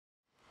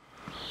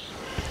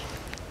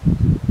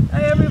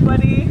Hi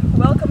everybody,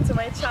 welcome to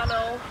my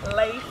channel,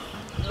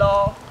 Life,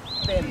 Law,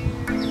 Bin.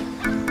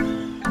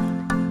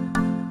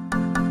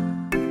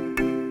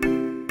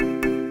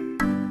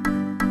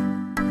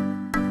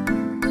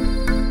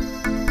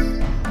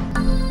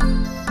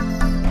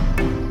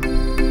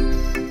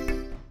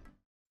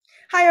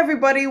 Hi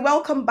everybody,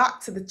 welcome back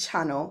to the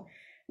channel.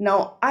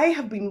 Now, I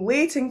have been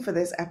waiting for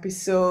this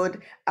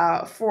episode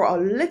for a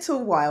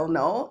little while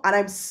now, and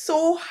I'm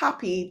so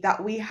happy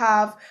that we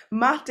have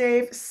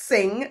Mahdev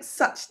Singh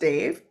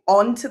Sachdev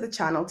onto the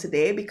channel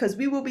today because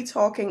we will be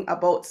talking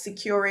about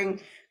securing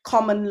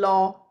common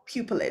law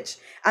pupillage.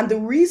 And the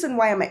reason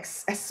why I'm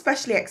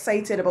especially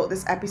excited about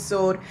this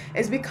episode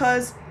is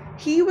because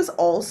he was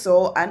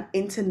also an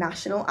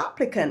international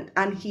applicant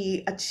and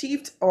he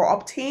achieved or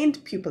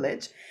obtained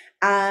pupillage.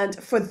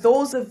 And for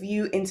those of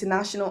you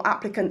international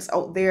applicants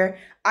out there,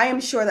 I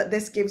am sure that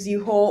this gives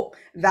you hope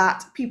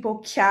that people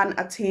can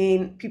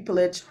attain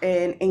pupillage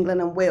in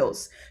England and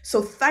Wales.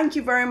 So thank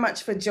you very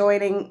much for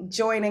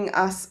joining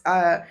us,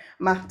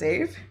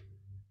 Mahdev.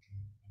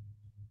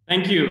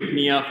 Thank you,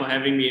 Nia, for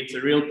having me. It's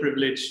a real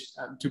privilege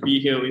to be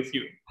here with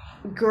you.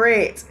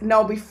 Great.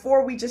 Now,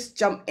 before we just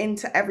jump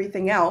into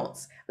everything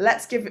else,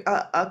 let's give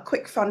a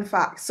quick fun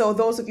fact. So,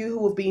 those of you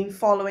who have been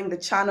following the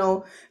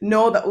channel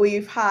know that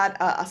we've had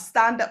a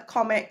stand-up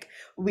comic,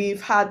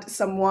 we've had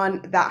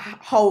someone that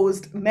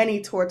housed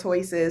many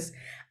tortoises,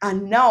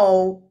 and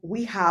now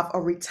we have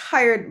a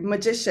retired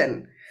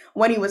magician.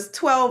 When he was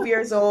 12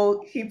 years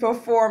old, he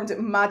performed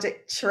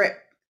magic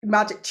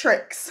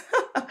tricks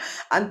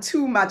and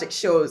two magic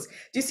shows.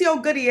 Do you see how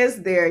good he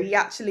is there? He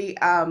actually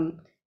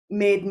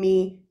made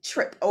me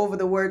trip over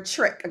the word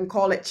trick and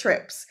call it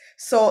trips.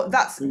 So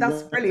that's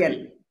brilliant.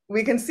 Exactly.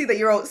 We can see that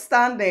you're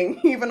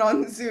outstanding even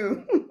on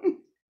Zoom.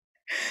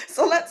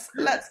 So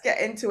let's get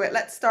into it.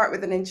 Let's start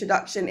with an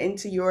introduction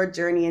into your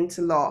journey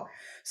into law.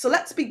 So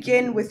let's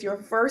begin with your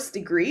first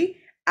degree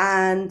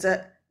and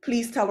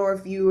please tell our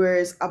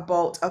viewers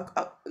about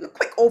a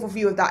quick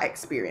overview of that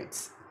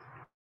experience.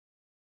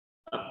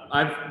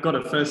 I've got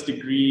a first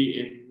degree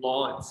in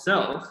law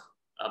itself.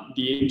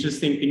 The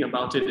interesting thing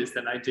about it is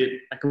that I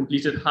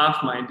completed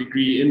half my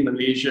degree in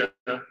Malaysia,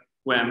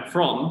 where I'm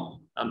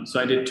from. So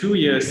I did 2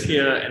 years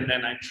here, and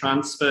then I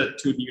transferred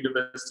to the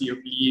University of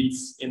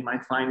Leeds in my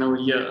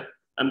final year.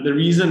 The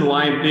reason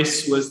why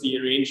this was the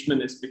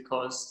arrangement is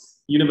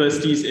because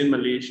universities in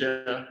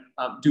Malaysia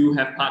do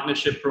have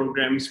partnership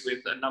programs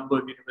with a number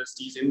of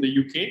universities in the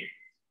UK,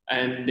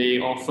 and they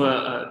offer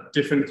a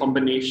different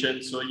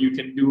combination. So you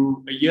can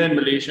do a year in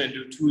Malaysia and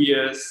do 2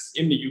 years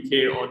in the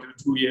UK, or do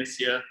 2 years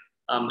here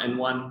and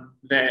one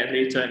there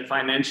later. And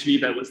financially,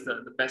 that was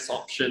the best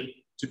option,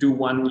 to do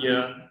 1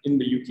 year in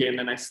the UK. And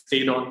then I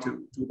stayed on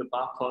to do the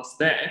bar course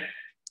there.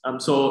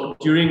 So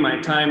during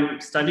my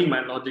time studying my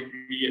law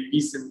degree, at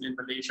least in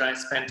Malaysia, I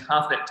spent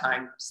half that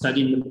time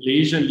studying the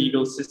Malaysian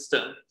legal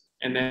system,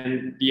 and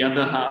then the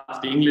other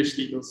half, the English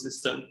legal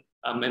system.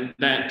 And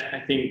that, I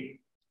think,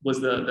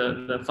 was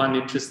the fun,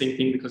 interesting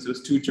thing, because it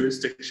was two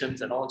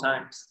jurisdictions at all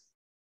times.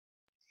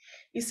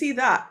 You see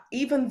that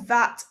even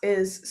that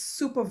is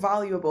super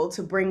valuable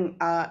to bring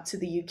to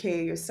the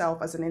UK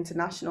yourself as an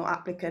international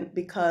applicant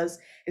because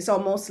it's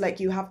almost like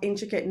you have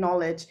intricate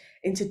knowledge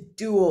into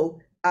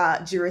dual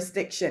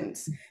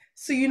jurisdictions.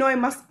 So I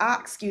must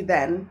ask you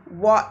then,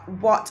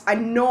 what I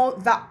know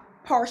that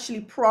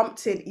partially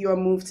prompted your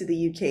move to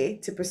the UK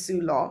to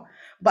pursue law,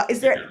 but is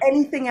there Yeah.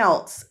 anything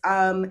else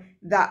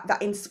that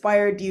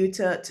inspired you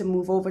to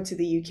move over to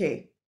the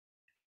UK?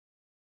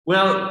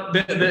 Well,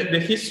 the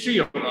history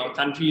of our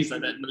country is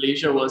that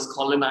Malaysia was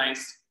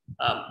colonized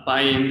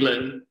by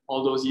England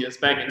all those years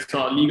back. And so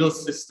our legal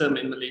system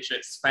in Malaysia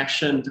is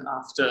fashioned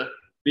after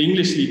the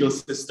English legal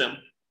system.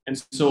 And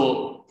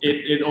so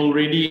it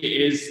already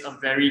is a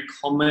very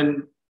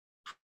common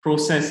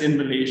process in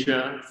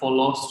Malaysia for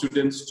law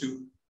students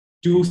to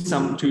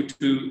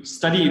to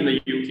study in the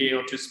UK,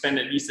 or to spend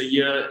at least a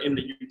year in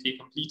the UK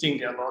completing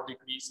their law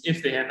degrees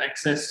if they have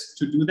access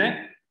to do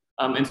that.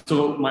 And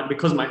so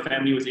because my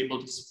family was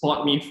able to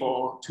support me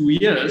for 2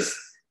 years,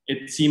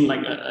 it seemed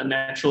like a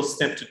natural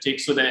step to take.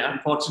 So there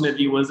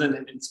unfortunately wasn't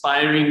an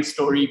inspiring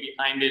story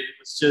behind it. It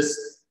was just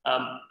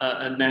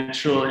a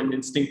natural and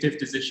instinctive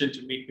decision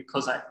to make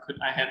because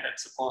I had that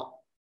support.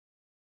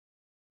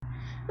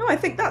 No, I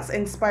think that's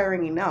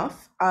inspiring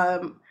enough.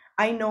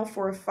 I know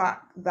for a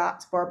fact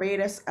that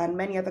Barbados and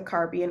many other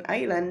Caribbean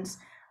islands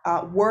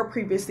were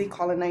previously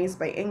colonized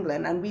by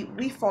England, and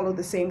we follow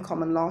the same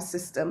common law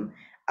system.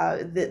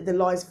 The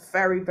law is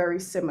very, very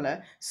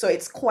similar. So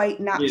it's quite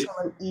Yeah, natural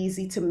and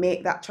easy to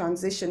make that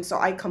transition. So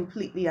I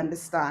completely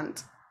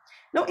understand.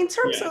 Now, in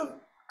terms yeah. of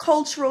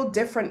cultural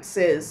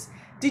differences,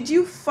 did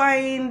you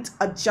find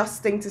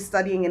adjusting to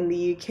studying in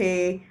the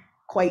UK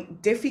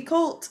quite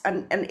difficult?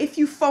 And if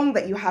you found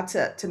that you had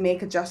to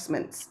make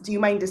adjustments, do you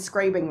mind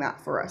describing that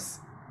for us?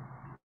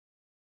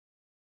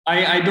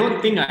 I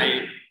don't think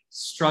I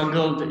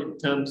struggled in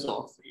terms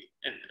of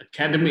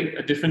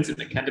a difference in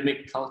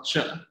academic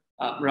culture.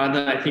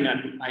 Rather, I think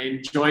I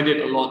enjoyed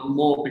it a lot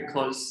more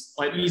because,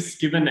 or at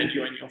least given that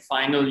you're in your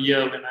final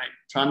year, when I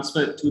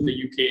transferred to the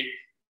UK,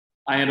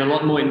 I had a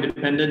lot more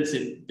independence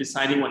in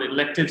deciding what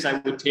electives I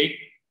would take.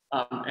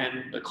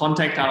 And the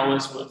contact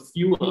hours were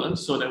fewer,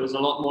 so there was a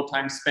lot more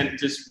time spent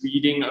just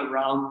reading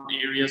around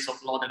the areas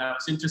of law that I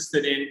was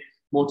interested in,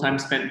 more time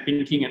spent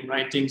thinking and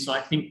writing. So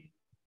I think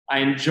I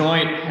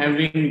enjoyed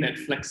having that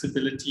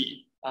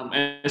flexibility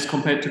as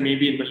compared to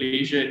maybe in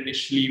Malaysia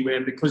initially,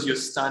 where because you're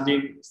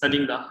studying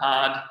the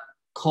hard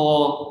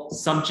core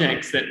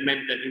subjects, that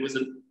meant that it was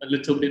a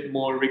little bit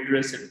more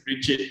rigorous and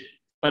rigid.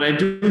 But I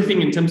do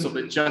think in terms of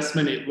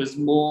adjustment, it was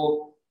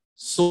more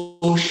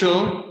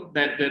social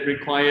that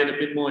required a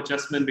bit more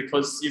adjustment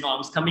because, you know, I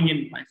was coming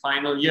in my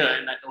final year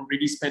and I'd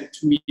already spent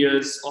 2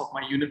 years of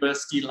my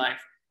university life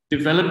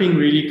developing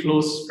really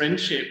close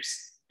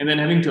friendships, and then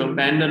having to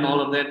abandon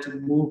all of that to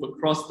move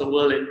across the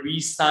world and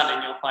restart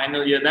in your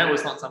final year. That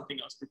was not something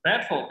I was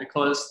prepared for,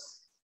 because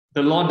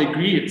the law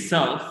degree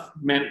itself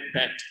meant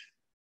that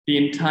the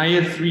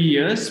entire 3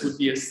 years would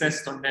be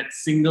assessed on that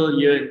single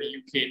year in the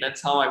UK.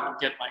 That's how I would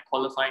get my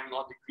qualifying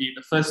law degree.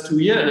 The first 2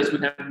 years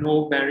would have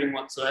no bearing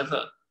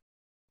whatsoever.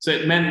 So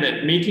it meant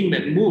that making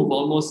that move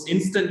almost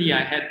instantly,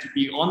 I had to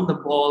be on the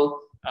ball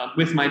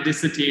with my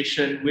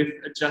dissertation, with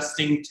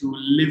adjusting to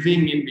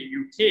living in the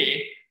UK,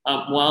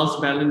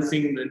 whilst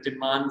balancing the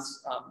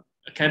demands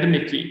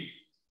academically.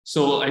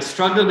 So I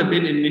struggled a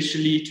bit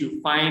initially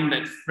to find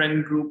that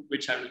friend group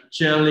which I would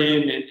gel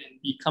in and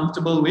be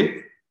comfortable with.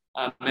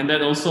 And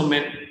that also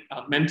meant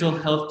mental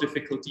health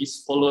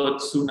difficulties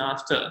followed soon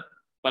after.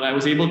 But I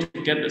was able to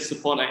get the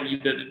support I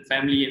needed, and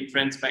family and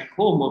friends back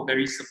home were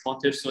very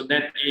supportive. So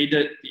that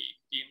aided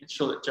the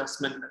initial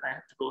adjustment that I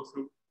had to go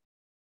through.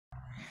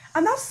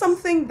 And that's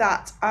something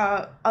that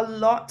a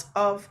lot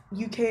of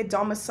UK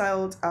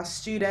domiciled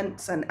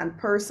students and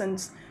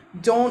persons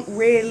don't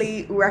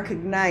really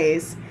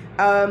recognize.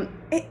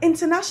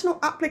 International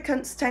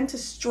applicants tend to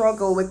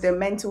struggle with their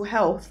mental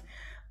health,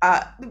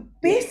 uh,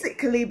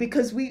 basically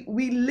because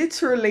we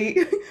literally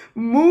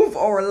move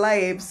our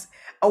lives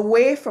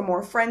away from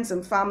our friends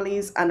and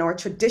families and our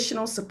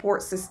traditional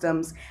support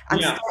systems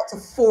and Yeah, start to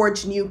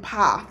forge new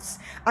paths.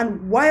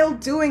 And while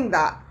doing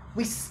that,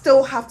 we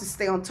still have to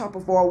stay on top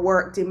of our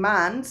work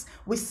demands.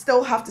 We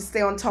still have to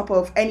stay on top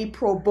of any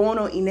pro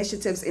bono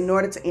initiatives in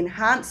order to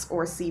enhance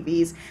our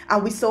CVs.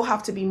 And we still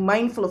have to be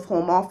mindful of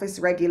home office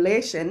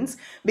regulations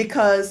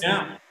because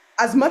yeah,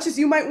 as much as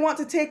you might want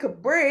to take a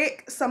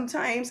break,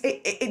 sometimes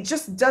it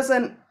just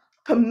doesn't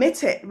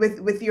permit it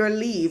with your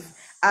leave.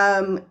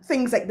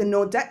 Things like the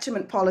no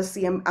detriment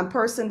policy, and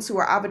persons who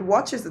are avid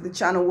watchers of the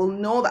channel will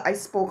know that I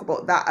spoke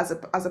about that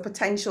as a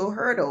potential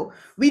hurdle.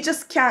 We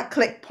just can't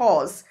click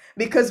pause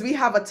because we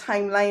have a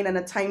timeline and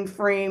a time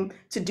frame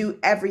to do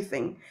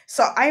everything.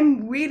 So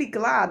I'm really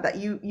glad that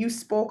you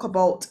spoke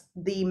about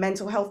the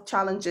mental health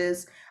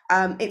challenges.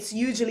 It's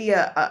usually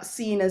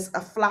seen as a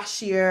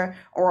flashier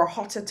or a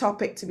hotter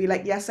topic to be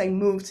like, yes, I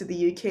moved to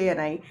the UK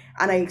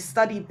and I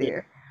studied yeah,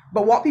 there.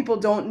 But what people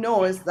don't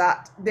know is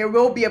that there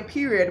will be a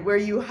period where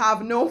you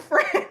have no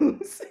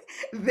friends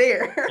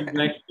there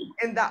exactly.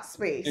 in that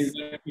space.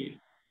 Exactly.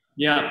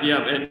 Yeah,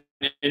 yeah,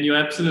 and you're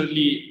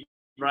absolutely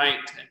right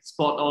and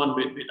spot on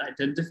with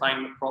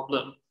identifying the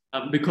problem.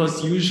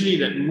 Because usually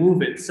that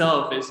move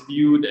itself is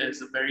viewed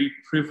as a very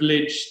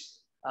privileged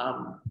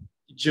um,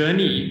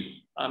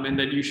 journey, and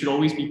that you should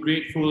always be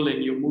grateful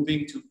and you're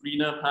moving to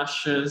greener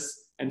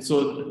pastures. And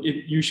so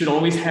you should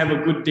always have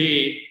a good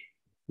day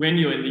when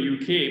you're in the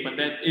UK, but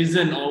that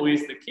isn't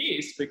always the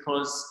case,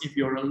 because if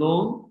you're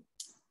alone,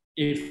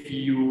 if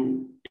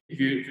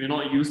you're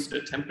not used to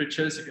the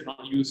temperatures, if you're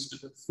not used to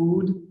the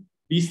food,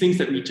 these things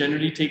that we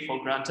generally take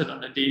for granted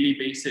on a daily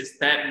basis,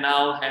 that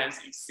now has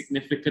a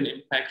significant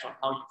impact on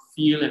how you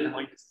feel and how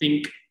you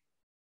think.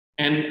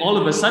 And all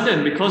of a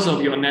sudden, because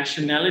of your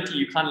nationality,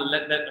 you can't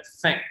let that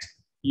affect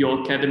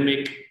your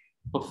academic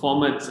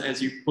performance,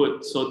 as you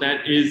put. So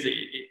that is a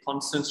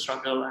constant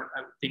struggle, I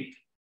would think,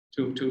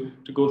 to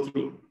go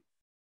through.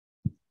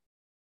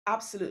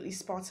 Absolutely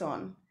spot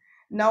on.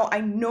 Now, I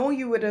know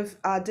you would have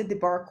did the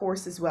bar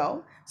course as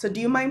well. So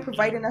do you mind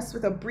providing us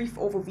with a brief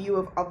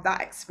overview of that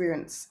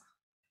experience?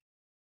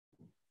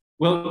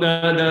 Well,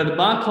 the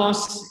bar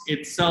course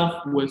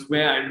itself was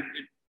where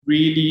it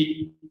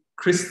really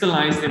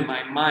crystallized in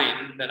my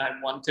mind that I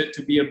wanted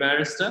to be a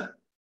barrister,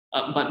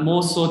 but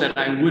more so that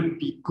I would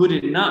be good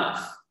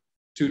enough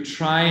to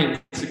try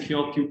and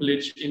secure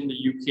pupillage in the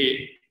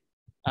UK.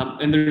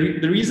 And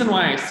the reason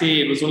why I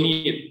say it was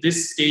only at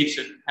this stage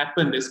that it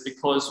happened is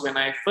because when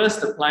I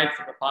first applied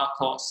for the bar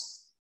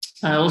course,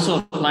 I also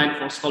applied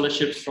for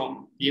scholarships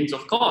from the Inns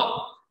of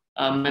Court.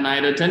 And I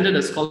had attended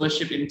a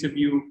scholarship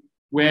interview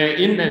where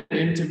in that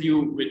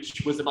interview,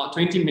 which was about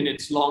 20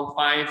 minutes long,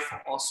 5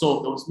 or so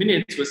of those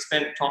minutes were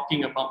spent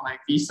talking about my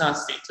visa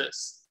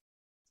status.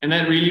 And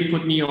that really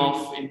put me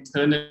off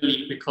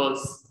internally,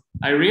 because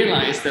I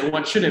realized that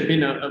what should have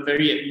been a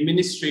very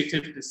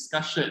administrative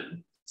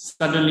discussion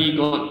suddenly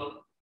got,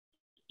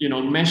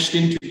 meshed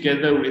in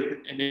together with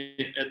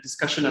a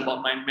discussion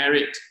about my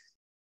merit.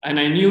 And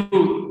I knew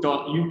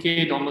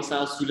UK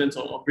domicile students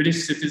or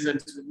British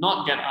citizens would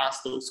not get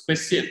asked those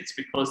questions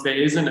because there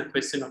isn't a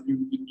question of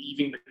you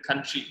leaving the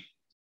country.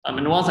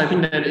 And whilst I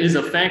think that is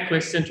a fair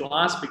question to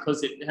ask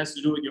because it has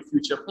to do with your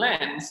future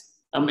plans,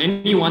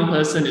 any one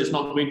person is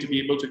not going to be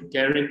able to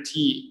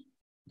guarantee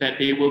that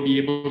they will be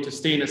able to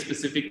stay in a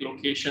specific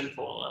location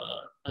for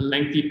a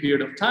lengthy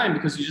period of time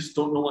because you just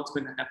don't know what's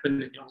going to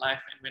happen in your life.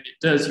 And when it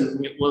does,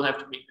 you will have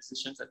to make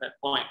decisions at that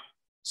point.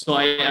 So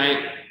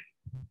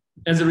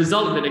as a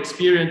result of that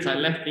experience, I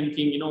left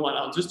thinking, you know what,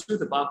 I'll just do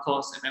the bar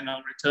course and then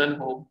I'll return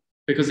home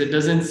because it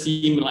doesn't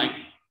seem like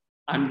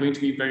I'm going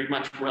to be very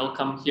much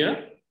welcome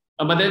here.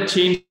 But that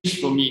changed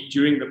for me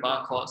during the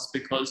bar course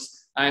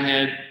because I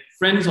had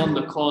friends on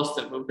the course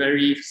that were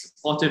very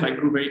supportive. I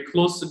grew very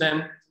close to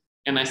them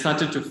and I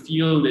started to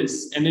feel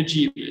this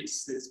energy,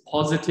 this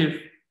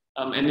positive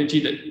energy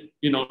that,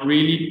 you know,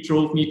 really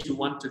drove me to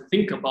want to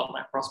think about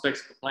my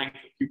prospects of applying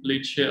for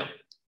pupillage here.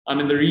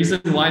 And the reason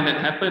why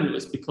that happened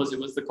was because it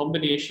was the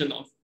combination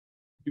of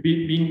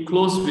being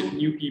close with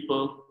new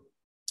people,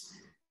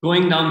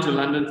 going down to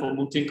London for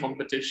mooting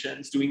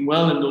competitions, doing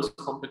well in those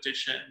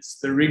competitions,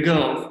 the rigor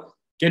of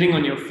getting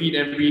on your feet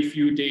every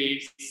few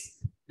days,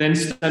 then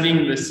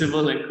studying the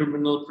civil and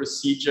criminal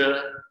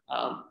procedure.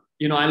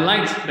 You know, I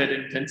liked that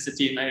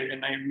intensity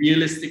and I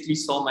realistically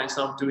saw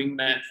myself doing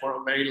that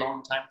for a very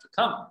long time to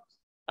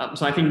come.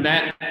 So I think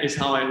that is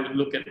how I would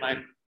look at my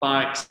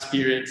bar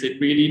experience.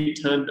 It really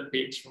turned the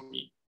page for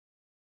me.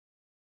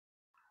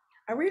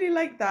 I really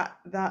like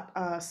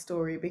that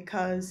story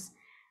because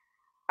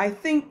I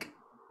think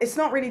it's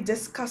not really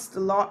discussed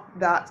a lot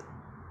that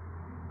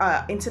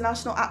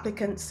international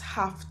applicants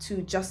have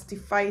to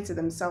justify to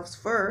themselves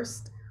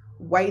first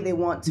why they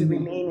want to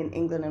remain in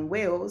England and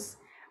Wales,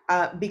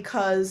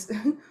 because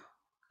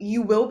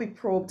you will be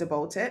probed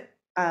about it.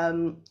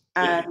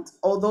 And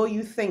although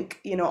you think,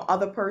 you know,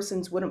 other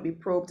persons wouldn't be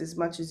probed as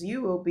much as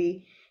you will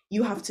be,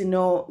 you have to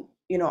know,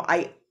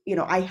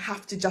 I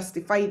have to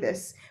justify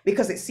this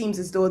because it seems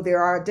as though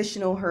there are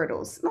additional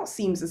hurdles. Not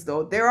seems as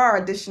though there are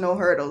additional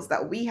hurdles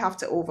that we have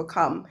to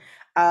overcome,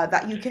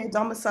 that UK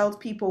domiciled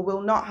people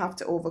will not have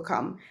to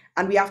overcome.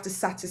 And we have to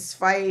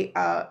satisfy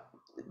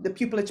the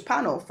pupillage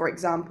panel, for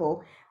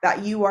example,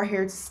 that you are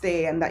here to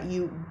stay and that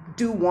you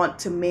do want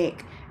to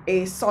make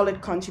a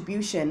solid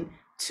contribution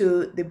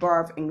to the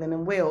Bar of England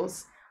and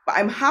Wales. But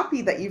I'm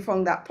happy that you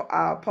found that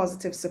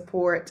positive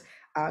support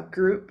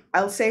group.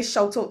 I'll say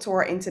shout out to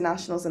our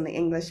internationals in the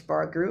English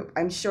Bar group.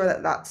 I'm sure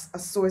that that's a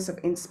source of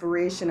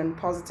inspiration and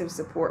positive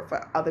support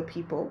for other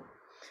people.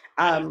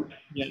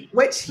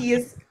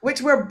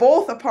 Which we're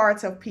both a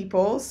part of,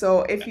 people.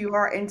 So if you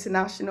are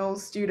international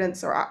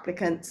students or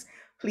applicants,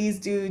 please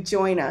do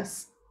join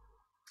us.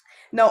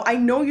 Now, I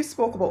know you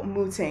spoke about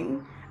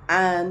mooting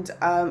and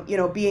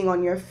being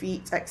on your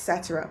feet,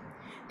 etc.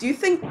 Do you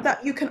think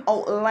that you can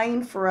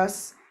outline for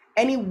us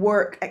any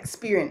work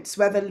experience,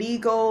 whether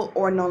legal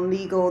or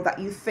non-legal, that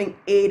you think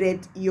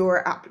aided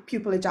your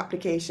pupillage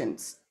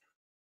applications?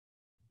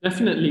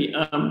 Definitely.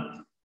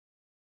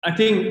 I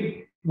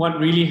think what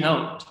really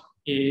helped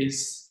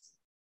is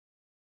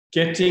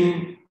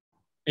getting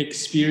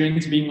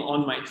experience being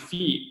on my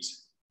feet.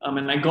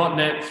 And I got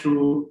that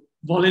through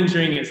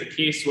volunteering as a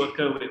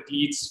caseworker with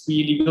Leeds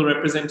Free Legal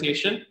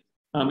Representation.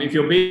 If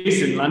you're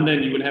based in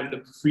London, you would have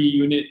the free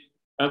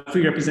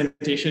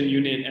representation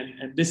unit.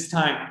 And this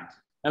time,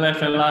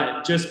 LFLR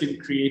had just been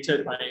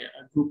created by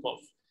a group of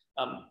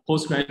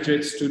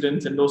postgraduate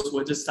students and those who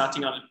were just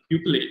starting out at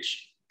pupillage.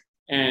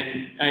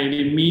 And I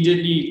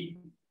immediately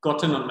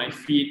gotten on my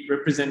feet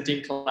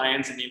representing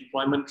clients in the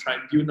employment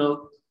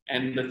tribunal.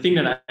 And the thing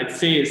that I'd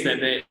say is that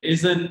there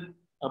isn't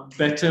a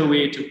better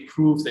way to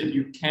prove that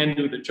you can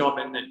do the job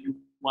and that you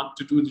want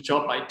to do the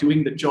job by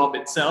doing the job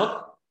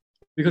itself,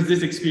 because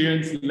this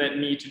experience led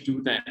me to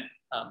do that.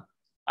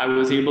 I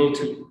was able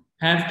to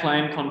have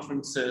client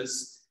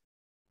conferences,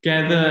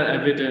 gather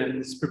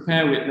evidence,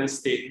 prepare witness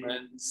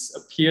statements,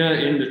 appear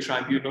in the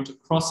tribunal to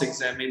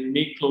cross-examine,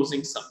 make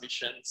closing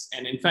submissions.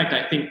 And in fact,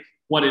 I think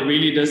what it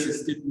really does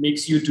is it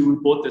makes you do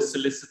both the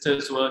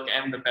solicitor's work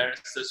and the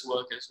barrister's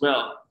work as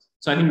well.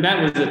 So I think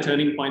that was a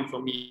turning point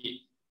for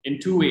me in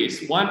two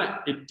ways. One,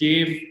 it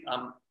gave,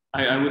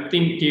 I would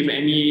think, gave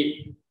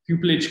any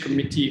pupillage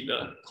committee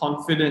the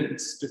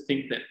confidence to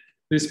think that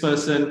this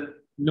person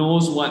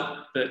knows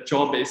what the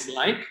job is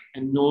like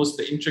and knows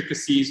the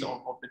intricacies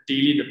of the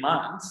daily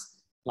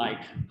demands, like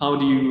how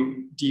do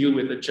you deal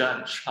with a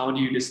judge? How do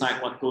you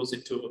decide what goes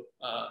into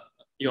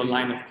your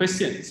line of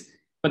questions?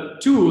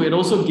 But two, it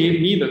also gave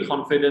me the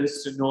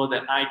confidence to know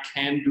that I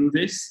can do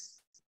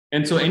this.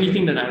 And so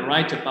anything that I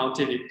write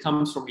about it, it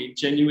comes from a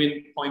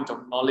genuine point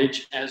of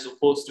knowledge as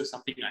opposed to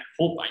something I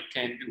hope I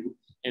can do.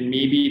 And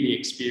maybe the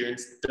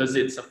experience does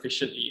it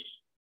sufficiently.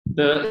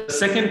 The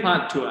second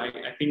part too, I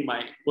think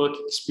my work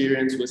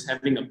experience was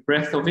having a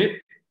breadth of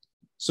it.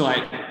 So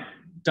I'd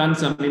done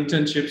some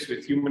internships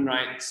with human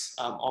rights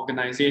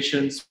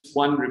organizations,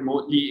 one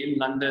remotely in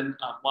London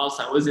whilst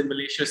I was in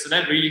Malaysia. So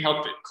that really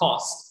helped with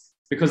cost.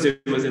 because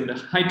it was in the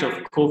height of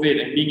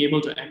COVID, and being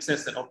able to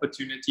access that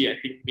opportunity, I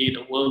think, made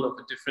a world of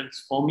a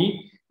difference for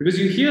me. Because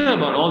you hear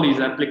about all these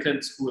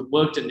applicants who have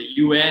worked in the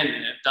UN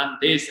and have done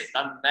this and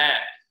done that,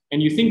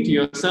 and you think to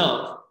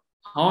yourself,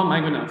 how am I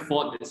going to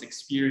afford this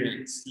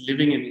experience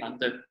living in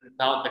London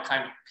without the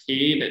kind of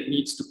pay that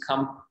needs to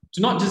come to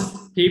not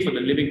just pay for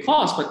the living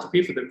cost, but to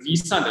pay for the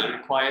visa that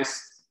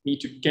requires me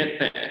to get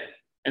there?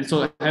 And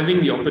so having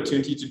the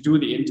opportunity to do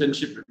the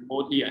internship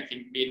remotely, I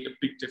think, made a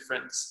big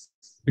difference,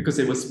 because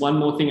it was one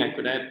more thing I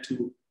could add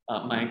to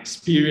my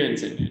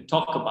experience and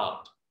talk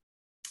about.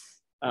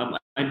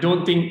 I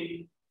don't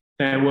think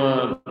there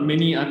were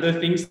many other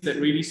things that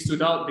really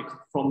stood out, because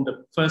from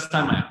the first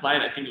time I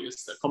applied, I think it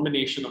was a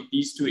combination of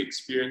these two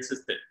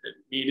experiences that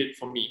made it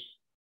for me.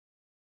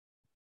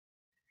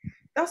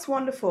 That's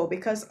wonderful,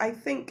 because I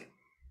think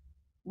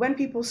when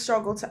people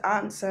struggle to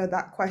answer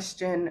that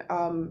question,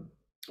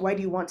 why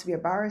do you want to be a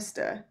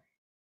barrister?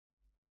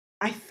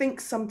 I think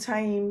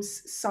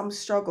sometimes some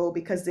struggle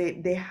because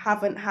they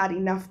haven't had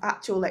enough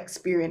actual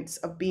experience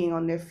of being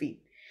on their feet.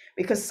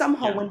 Because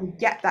somehow, Yeah, when you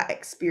get that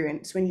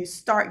experience, when you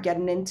start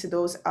getting into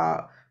those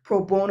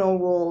pro bono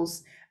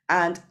roles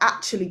and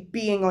actually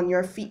being on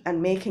your feet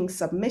and making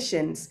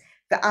submissions,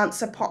 the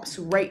answer pops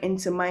right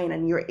into mind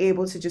and you're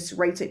able to just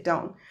write it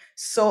down.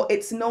 So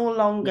it's no yeah,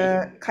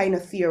 longer kind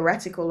of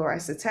theoretical or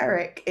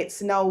esoteric.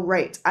 It's now,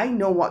 right, I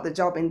know what the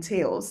job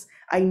entails.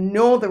 I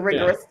know the yeah,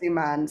 rigorous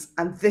demands,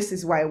 and this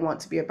is why I want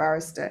to be a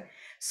barrister.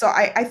 So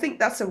I think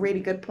that's a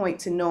really good point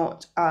to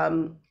note.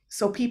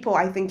 So people,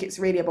 I think it's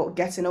really about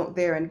getting out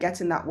there and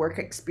getting that work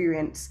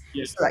experience so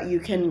yes, that you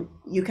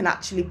can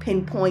actually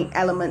pinpoint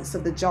elements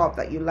of the job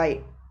that you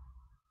like.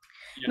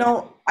 yeah.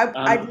 Now,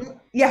 Um,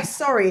 yes,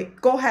 sorry,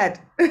 go ahead.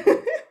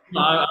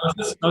 I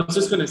was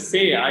just going to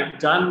say, I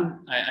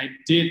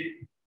did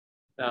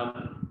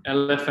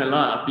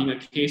LFLR, being a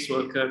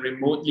caseworker,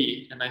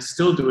 remotely, and I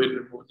still do it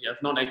remotely.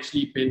 I've not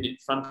actually been in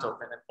front of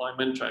an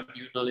employment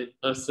tribunal in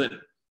person.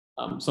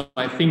 So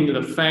I think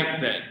the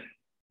fact that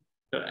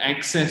the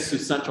access to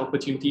such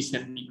opportunities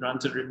can be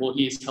granted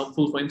remotely is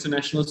helpful for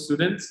international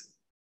students.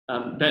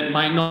 That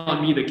might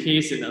not be the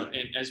case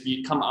as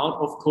we come out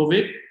of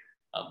COVID,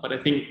 but I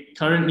think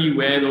currently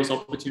where those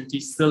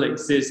opportunities still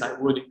exist, I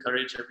would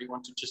encourage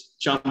everyone to just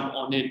jump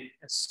on it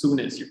as soon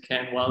as you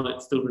can while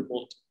it's still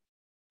remote.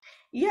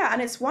 Yeah,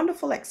 and it's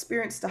wonderful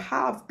experience to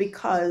have,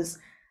 because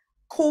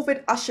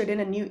COVID ushered in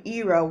a new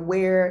era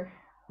where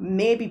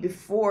maybe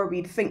before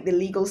we'd think the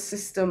legal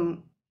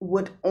system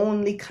would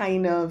only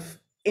kind of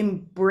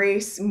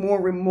embrace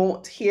more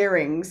remote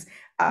hearings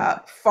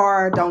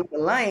far down the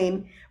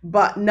line.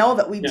 But now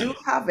that we Yeah, do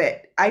have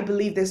it, I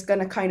believe there's going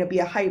to kind of be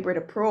a hybrid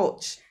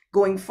approach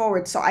going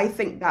forward. So I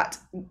think that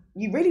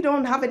you really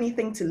don't have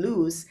anything to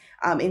lose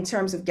in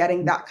terms of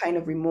getting that kind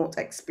of remote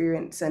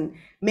experience and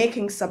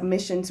making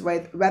submissions,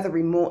 whether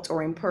remote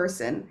or in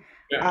person.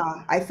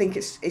 yeah. I think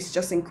it's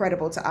just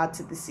incredible to add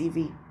to the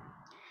CV.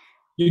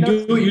 You No,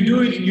 do, you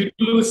do, you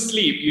do lose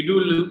sleep. You do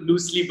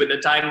lose sleep with the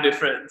time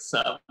difference.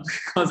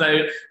 Because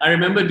I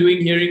remember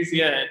doing hearings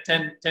here at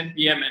 10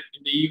 p.m.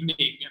 in the evening,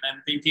 and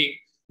I'm thinking,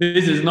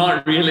 this is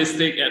not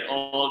realistic at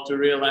all to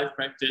real life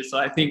practice. So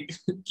I think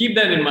keep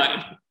that in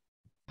mind.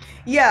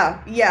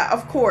 yeah, yeah,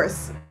 of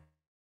course.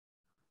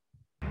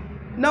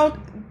 Now,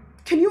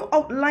 can you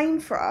outline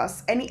for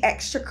us any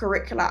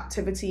extracurricular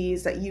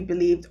activities that you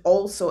believed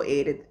also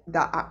aided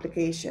that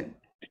application?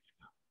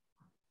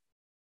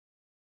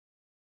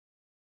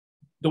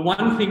 The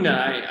one thing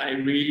that I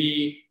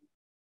really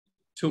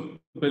took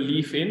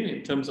belief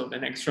in terms of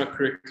an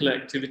extracurricular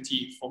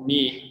activity for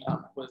me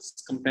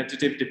was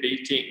competitive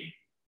debating.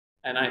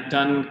 And I'd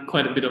done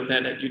quite a bit of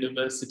that at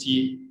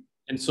university.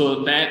 And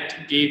so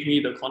that gave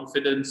me the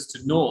confidence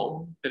to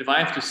know that if I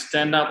have to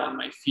stand up on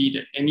my feet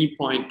at any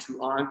point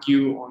to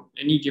argue on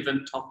any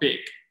given topic,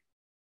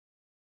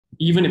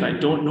 even if I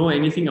don't know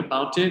anything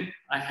about it,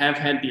 I have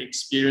had the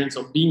experience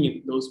of being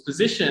in those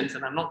positions,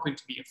 and I'm not going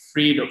to be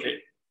afraid of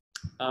it.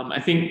 I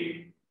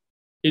think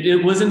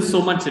it wasn't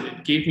so much that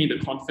it gave me the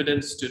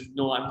confidence to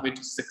know I'm going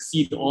to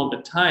succeed all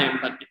the time,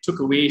 but it took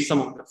away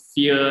some of the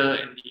fear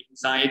and the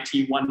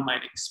anxiety one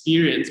might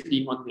experience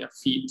being on their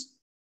feet.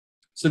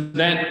 So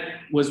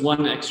that was one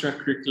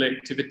extracurricular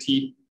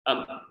activity.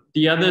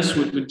 The others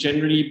would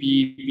generally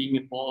be being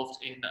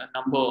involved in a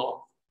number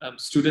of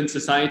student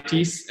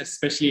societies,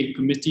 especially in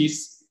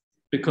committees,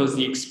 because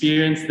the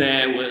experience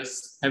there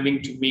was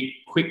having to make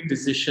quick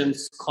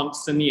decisions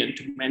constantly and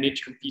to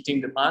manage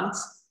competing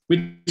demands,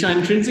 which are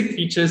intrinsic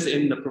features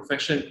in the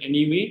profession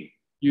anyway.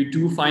 You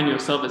do find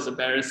yourself as a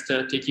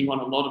barrister taking on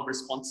a lot of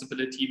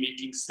responsibility,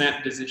 making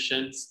snap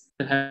decisions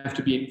that have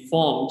to be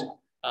informed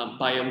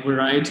by a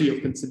variety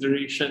of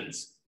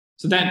considerations.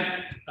 So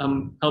that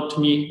helped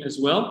me as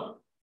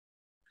well.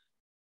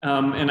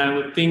 And I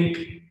would think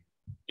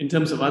in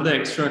terms of other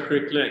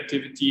extracurricular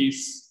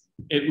activities,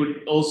 it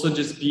would also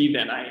just be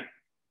that I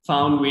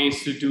found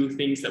ways to do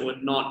things that were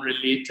not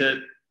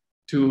related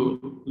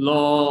to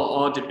law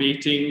or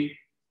debating,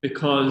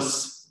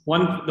 because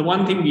the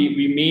one thing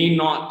we may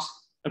not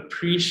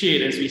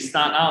appreciate as we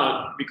start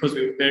out, because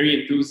we were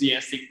very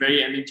enthusiastic,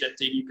 very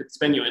energetic, you could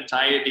spend your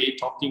entire day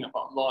talking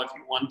about law if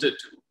you wanted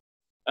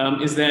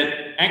to, is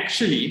that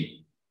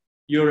actually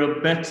you're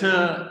a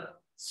better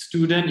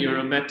student, you're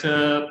a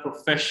better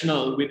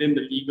professional within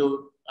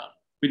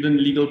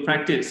legal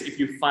practice if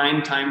you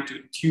find time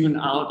to tune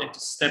out and to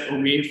step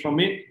away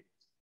from it.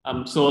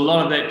 So a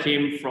lot of that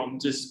came from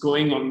just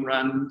going on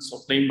runs or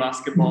playing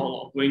basketball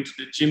or going to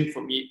the gym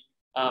for me,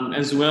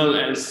 as well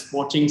as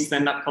watching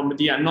stand-up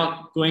comedy. I'm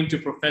not going to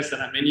profess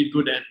that I'm any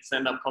good at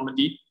stand-up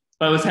comedy,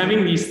 but I was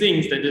having these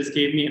things that just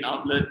gave me an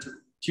outlet to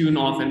tune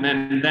off, and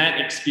then that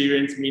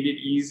experience made it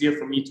easier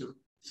for me to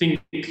think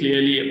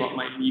clearly about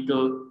my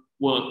legal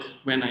work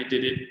when I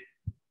did it.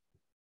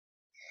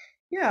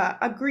 Yeah,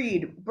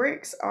 agreed.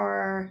 Breaks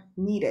are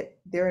needed.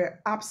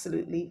 They're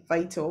absolutely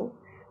vital.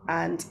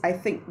 And I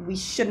think we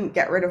shouldn't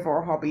get rid of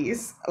our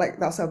hobbies. Like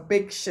that's a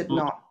big should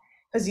not.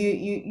 Because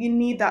you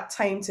need that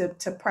time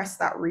to press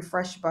that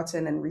refresh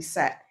button and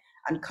reset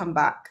and come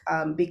back.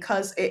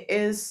 Because it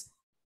is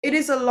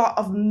a lot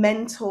of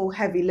mental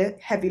heavy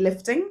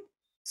lifting.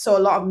 So a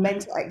lot of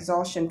mental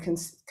exhaustion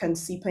can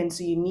seep in.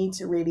 So you need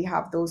to really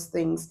have those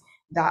things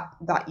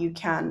that you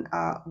can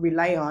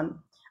rely on.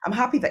 I'm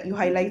happy that you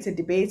highlighted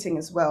debating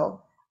as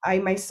well. I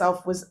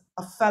myself was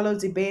a fellow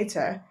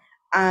debater,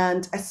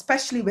 and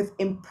especially with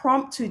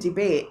impromptu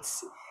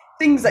debates,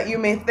 things that you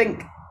may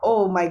think,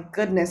 oh my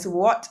goodness,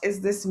 what is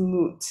this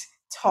moot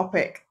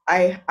topic?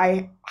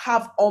 I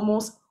have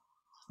almost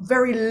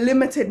very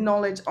limited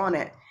knowledge on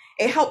it.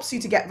 It helps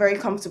you to get very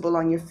comfortable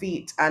on your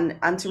feet and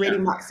to really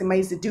Yeah.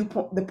 maximize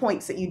the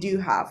points that you do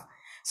have.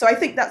 So I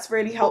think that's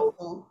really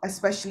helpful,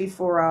 especially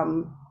for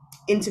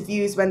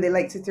interviews when they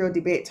like to throw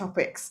debate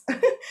topics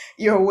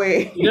your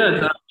way.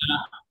 Yeah,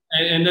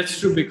 and that's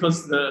true,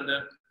 because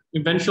the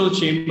eventual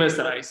chambers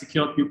that I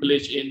secured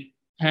pupillage in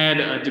had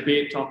a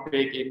debate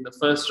topic in the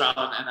first round,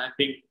 and I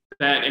think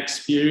that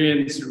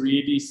experience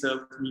really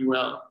served me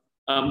well.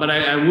 But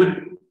I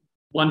would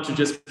want to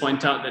just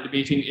point out that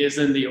debating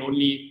isn't the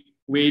only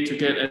way to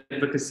get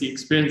advocacy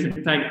experience.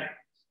 In fact,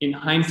 in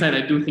hindsight,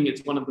 I do think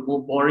it's one of the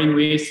more boring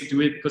ways to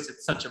do it, because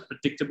it's such a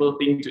predictable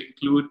thing to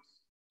include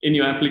in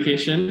your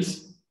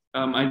applications.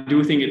 I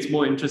do think it's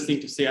more interesting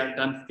to say I've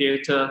done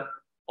theatre,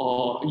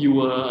 or you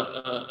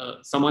were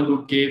someone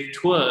who gave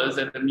tours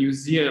at a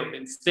museum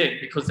instead,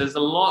 because there's a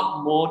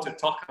lot more to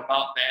talk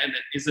about there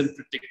that isn't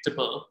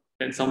predictable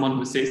than someone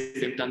who says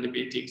they've done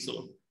debating.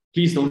 So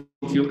please don't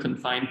feel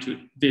confined to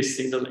this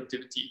single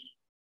activity.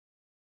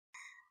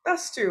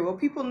 That's true. Well,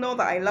 people know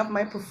that I love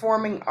my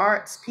performing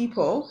arts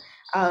people.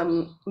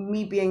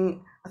 Me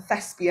being a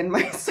thespian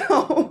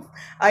myself,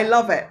 I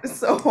love it.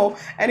 So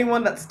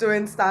anyone that's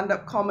doing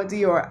stand-up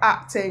comedy or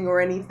acting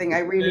or anything, I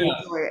really Yeah.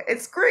 enjoy it.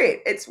 It's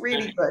great. It's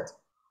really good.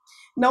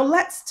 Now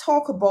let's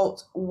talk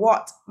about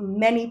what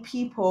many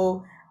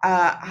people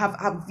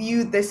have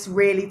viewed this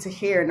really to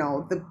hear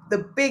now.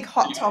 The big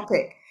hot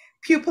topic,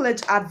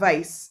 pupillage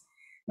advice.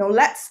 Now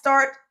let's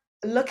start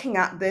looking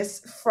at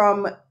this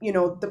from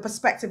the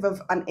perspective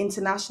of an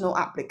international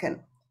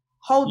applicant.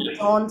 How Yes.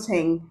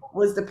 daunting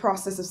was the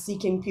process of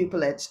seeking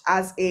pupillage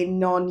as a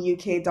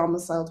non-UK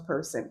domiciled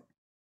person?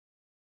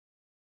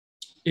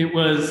 It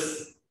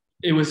was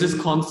just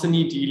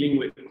constantly dealing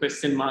with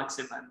question marks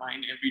in my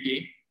mind every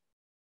day.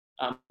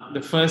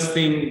 The first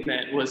thing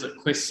that was a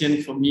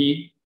question for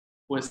me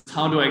was,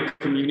 how do I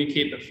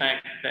communicate the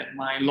fact that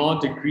my law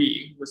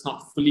degree was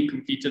not fully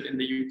completed in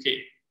the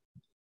UK?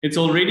 It's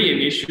already an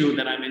issue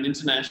that I'm an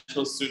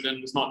international student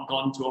who's not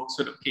gone to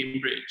Oxford or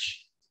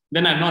Cambridge.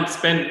 Then I've not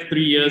spent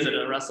 3 years at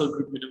a Russell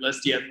Group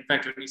University. I've in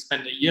fact only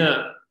spent a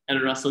year at a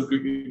Russell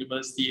Group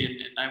University,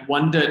 and I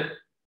wondered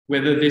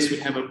whether this would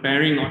have a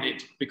bearing on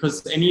it,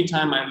 because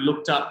anytime I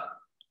looked up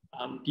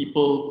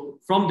people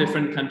from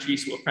different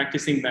countries who were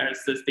practicing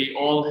barristers, they've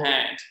all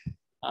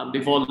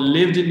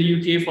lived in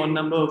the UK for a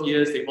number of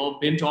years, they've all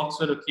been to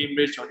Oxford or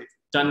Cambridge, or they've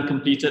done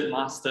completed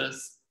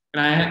masters, and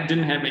I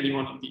didn't have any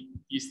one of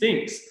these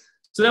things.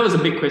 So that was a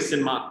big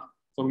question mark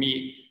for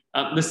me.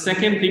 The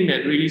second thing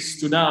that really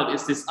stood out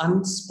is this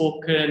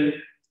unspoken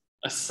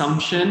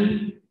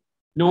assumption.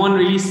 No one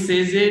really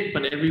says it,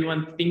 but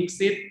everyone thinks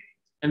it.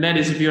 And that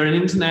is, if you're an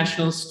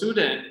international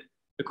student,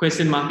 the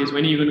question mark is,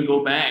 when are you going to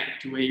go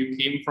back to where you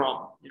came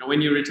from? When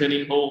you're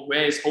returning home,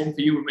 where is home for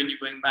you when you're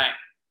going back?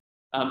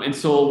 And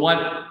so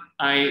what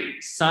I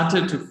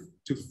started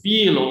to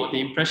feel, or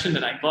the impression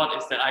that I got,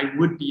 is that I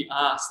would be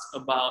asked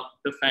about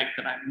the fact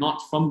that I'm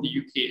not from the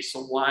UK.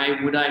 So why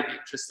would I be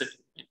interested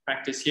in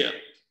practice here?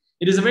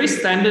 It is a very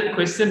standard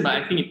question, but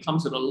I think it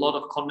comes with a lot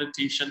of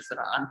connotations that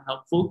are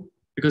unhelpful,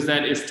 because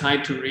that is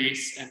tied to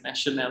race and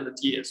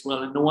nationality as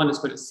well, and no one is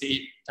going to say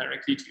it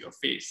directly to your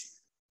face.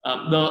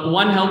 The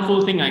one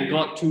helpful thing I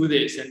got to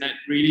this, and that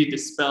really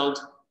dispelled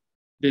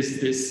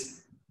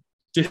this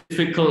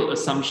difficult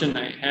assumption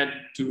I had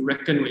to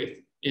reckon with,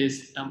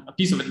 is a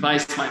piece of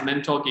advice my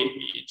mentor gave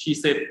me. She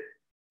said,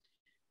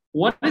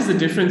 what is the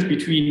difference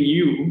between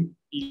you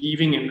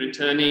leaving and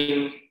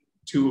returning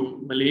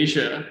to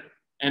Malaysia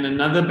and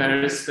another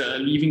barrister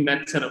leaving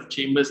that set of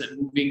chambers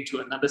and moving to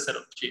another set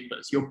of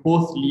chambers. You're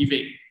both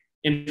leaving.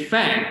 In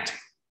fact,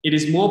 it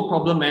is more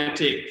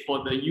problematic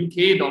for the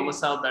UK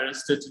domiciled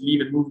barrister to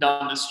leave and move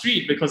down the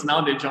street because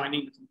now they're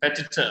joining the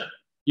competitor.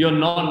 You're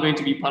not going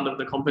to be part of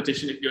the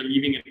competition if you're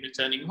leaving and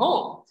returning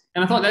home.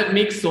 And I thought that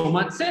makes so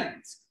much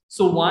sense.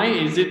 So why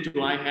is it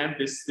do I have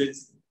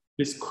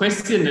this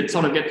question that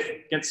sort of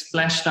gets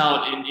splashed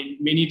out in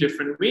many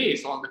different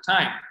ways all the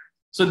time?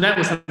 So that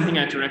was something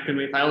I had to reckon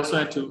with. I also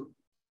had to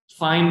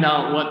find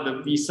out what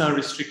the visa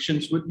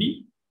restrictions would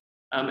be.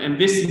 And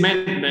this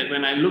meant that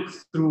when I looked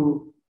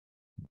through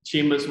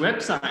chambers'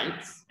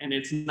 websites, and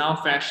it's now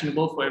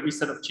fashionable for every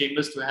set of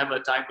chambers to have a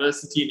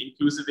diversity and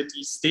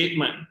inclusivity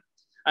statement,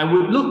 I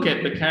would look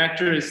at the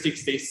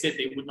characteristics they said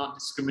they would not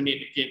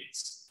discriminate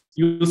against.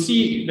 You'll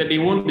see that they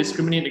won't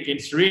discriminate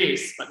against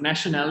race, but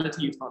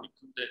nationality is not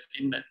included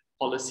in that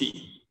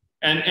policy.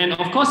 And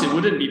of course it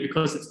wouldn't be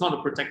because it's not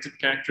a protected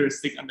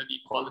characteristic under the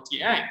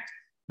Equality Act.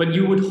 But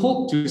you would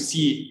hope to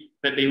see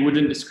that they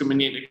wouldn't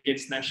discriminate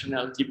against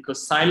nationality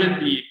because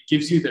silently it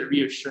gives you the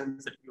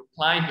reassurance that if you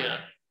apply here,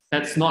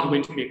 that's not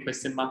going to be a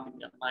question mark in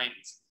their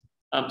minds.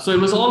 So it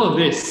was all of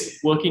this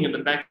working in the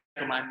back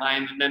of my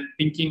mind and then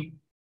thinking,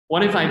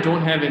 what if I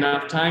don't have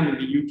enough time in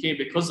the UK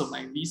because of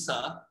my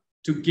visa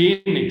to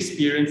gain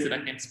experience that I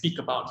can speak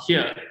about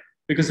here?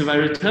 Because if I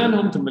return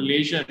home to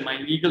Malaysia and my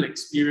legal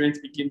experience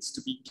begins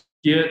to be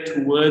geared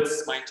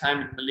towards my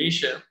time in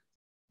Malaysia,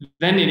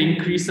 then it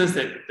increases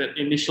that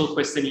initial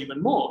question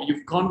even more.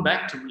 You've gone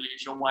back to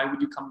Malaysia, why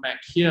would you come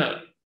back here?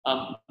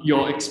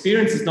 Your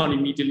experience is not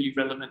immediately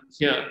relevant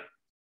here.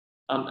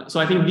 So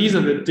I think these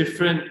are the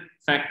different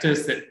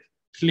factors that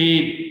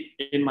played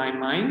in my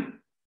mind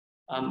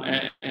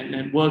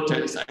and worked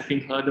as, I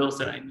think, hurdles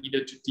that I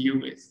needed to deal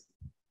with.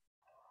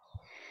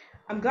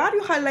 I'm glad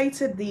you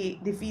highlighted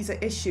the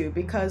visa issue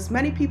because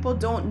many people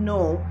don't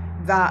know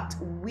that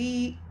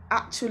we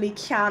actually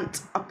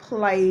can't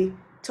apply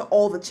to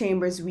all the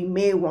chambers we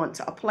may want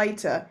to apply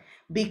to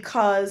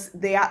because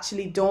they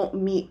actually don't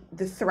meet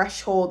the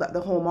threshold that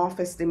the Home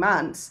Office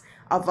demands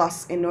of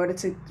us in order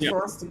to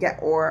for us to get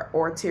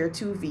our Tier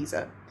 2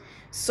 visa.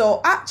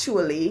 So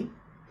actually,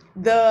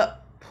 the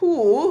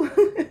pool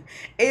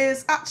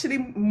is actually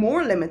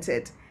more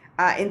limited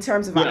in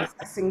terms of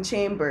accessing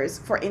chambers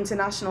for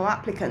international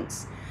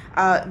applicants.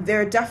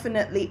 There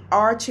definitely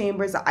are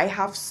chambers that I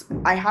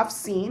have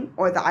seen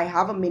or that I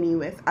have a mini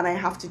with, and I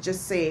have to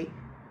just say,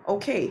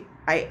 okay,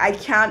 I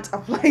can't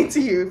apply to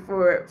you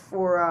for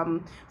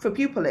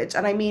pupillage.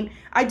 And I mean,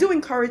 I do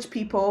encourage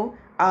people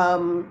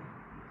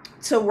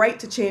to write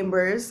to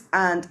chambers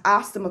and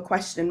ask them a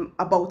question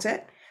about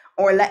it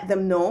or let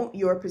them know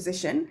your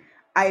position.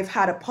 I've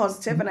had a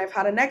positive and I've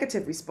had a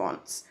negative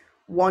response.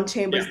 One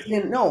chamber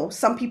didn't know.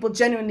 Some people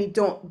genuinely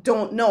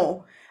don't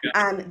know,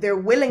 and they're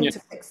willing to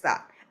fix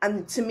that.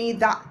 And to me,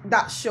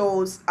 that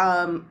shows,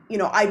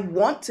 I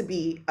want to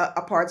be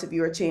a part of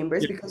your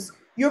chambers because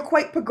you're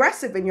quite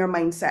progressive in your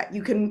mindset.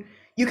 You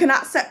can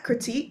accept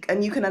critique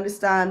and you can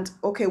understand,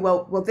 okay,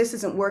 well, this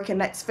isn't working.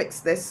 Let's fix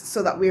this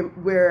so that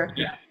we're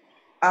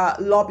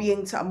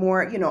lobbying to a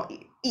more,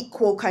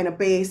 equal kind of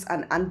base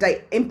and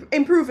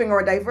improving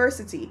our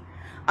diversity.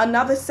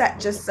 Another set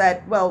just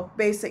said, well,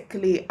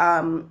 basically,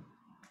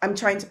 I'm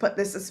trying to put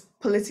this as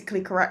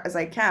politically correct as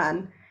I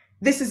can.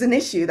 This is an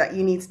issue that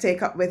you need to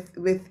take up with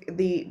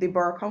the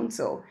Borough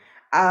Council.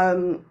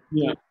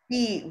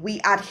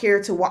 We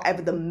adhere to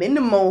whatever the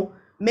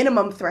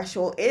minimum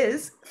threshold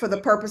is for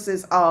the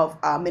purposes of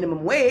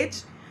minimum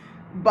wage.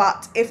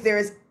 But if there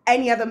is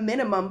any other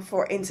minimum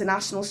for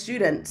international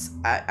students,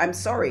 I'm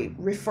sorry,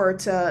 refer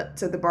to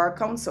the Borough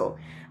Council.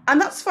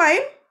 And that's fine.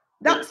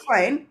 That's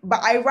fine, but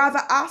I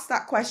rather ask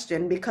that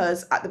question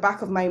because at the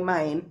back of my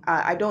mind,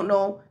 I don't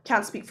know,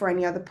 can't speak for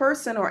any other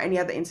person or any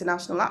other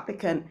international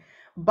applicant,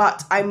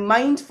 but I'm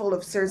mindful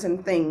of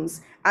certain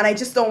things and I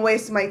just don't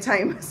waste my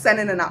time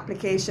sending an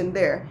application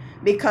there.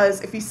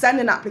 Because if you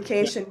send an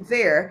application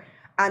there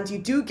and you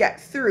do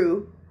get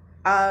through,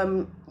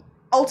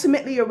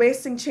 ultimately you're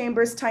wasting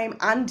chambers' time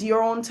and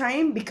your own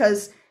time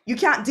because you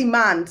can't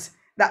demand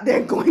that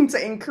they're going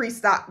to increase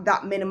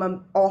that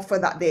minimum offer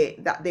that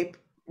they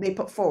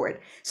put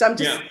forward. So I'm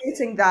just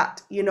stating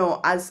that,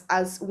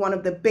 as one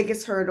of the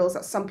biggest hurdles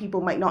that some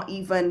people might not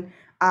even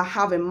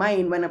have in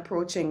mind when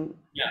approaching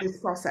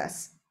this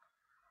process.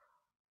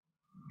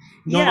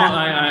 No,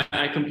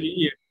 I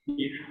completely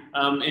agree.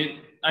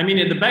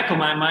 In the back of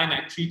my mind,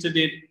 I treated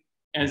it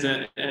as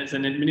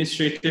an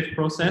administrative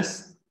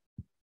process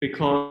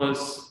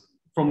because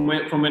from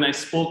when I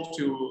spoke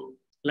to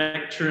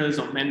lecturers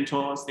or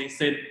mentors, they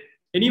said,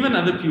 and even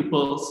other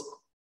pupils,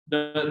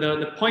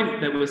 the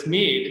point that was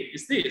made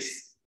is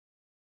this,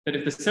 that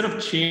if the set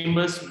of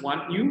chambers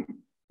want you,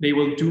 they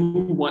will do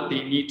what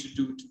they need to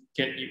do to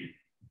get you.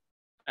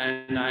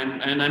 And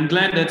I'm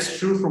glad that's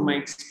true from my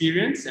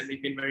experience, and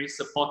they've been very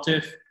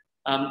supportive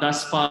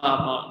thus far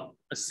about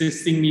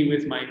assisting me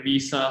with my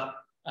visa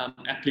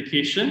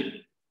application.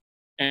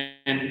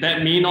 And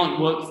that may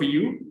not work for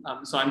you.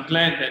 So I'm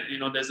glad that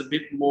there's a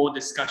bit more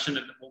discussion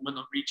at the moment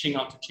of reaching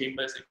out to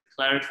chambers and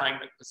clarifying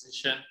the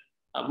position.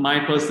 My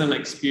personal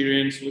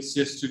experience was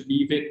just to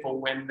leave it for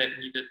when that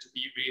needed to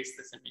be raised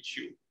as an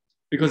issue.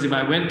 Because if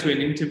I went to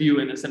an interview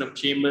and a set of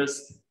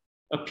chambers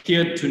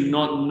appeared to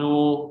not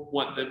know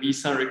what the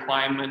visa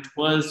requirement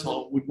was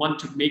or would want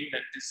to make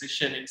that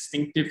decision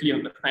instinctively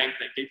on the fact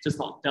that they've just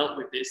not dealt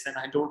with this, then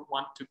I don't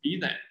want to be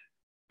there.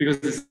 Because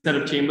the set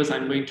of chambers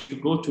I'm going to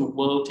go to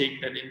will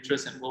take that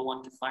interest and will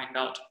want to find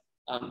out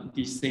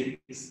these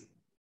things.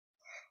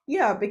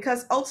 Yeah,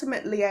 because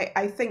ultimately,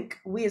 I think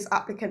we as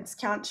applicants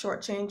can't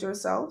shortchange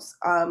ourselves.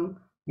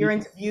 You're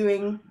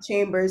interviewing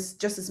chambers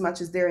just as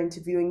much as they're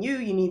interviewing you.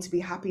 You need to be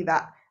happy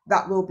that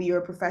that will be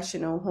your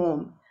professional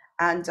home.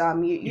 And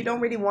you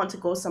don't really want to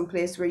go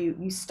someplace where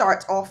you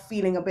start off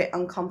feeling a bit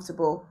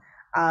uncomfortable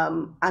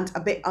and a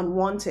bit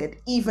unwanted,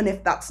 even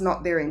if that's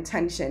not their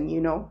intention,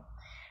 you know?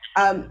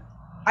 Um,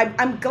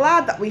 I'm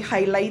glad that we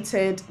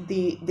highlighted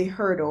the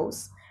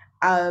hurdles.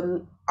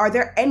 Are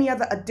there any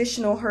other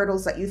additional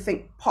hurdles that you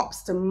think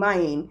pops to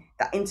mind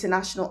that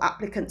international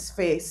applicants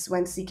face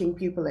when seeking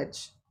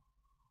pupillage?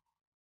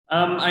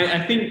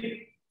 I think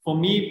for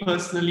me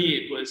personally,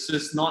 it was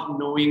just not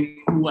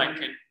knowing who I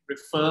can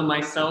refer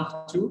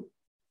myself to.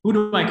 Who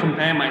do I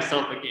compare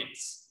myself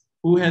against?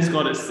 Who has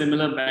got a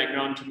similar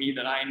background to me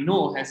that I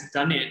know has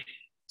done it?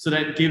 So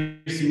that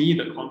gives me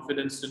the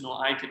confidence to know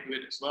I can do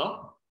it as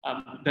well.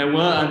 There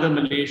are other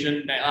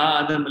Malaysian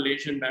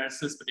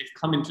barristers, but they've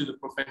come into the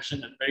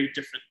profession at a very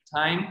different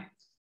time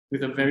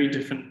with a very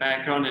different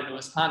background, and it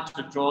was hard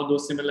to draw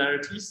those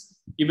similarities.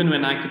 Even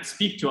when I could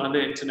speak to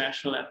other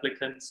international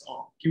applicants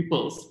or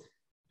pupils,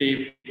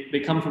 they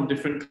come from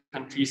different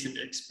countries and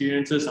their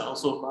experiences are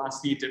also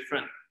vastly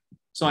different.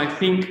 So I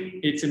think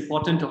it's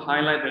important to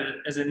highlight that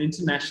as an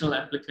international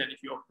applicant,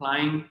 if you're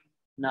applying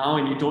now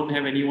and you don't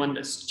have anyone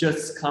that's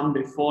just come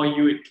before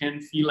you, it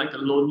can feel like a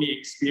lonely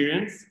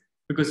experience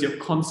because you're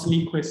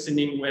constantly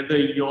questioning whether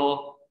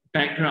your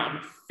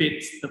background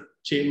fits the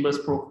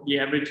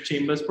average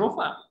chamber's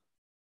profile.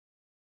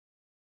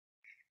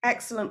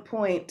 Excellent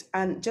point.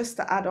 And just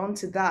to add on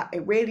to that,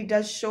 it really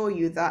does show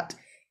you that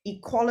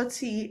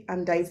equality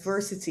and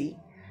diversity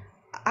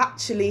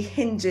actually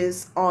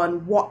hinges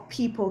on what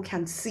people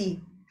can see.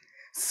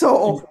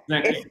 So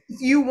Exactly.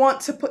 if you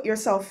want to put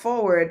yourself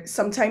forward,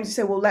 sometimes you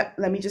say, well,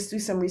 let me just do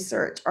some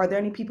research. Are there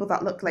any people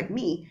that look like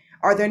me?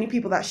 Are there any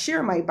people that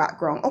share my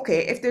background?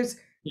 Okay, if there's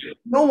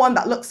no one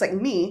that looks like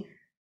me,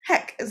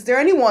 heck, is there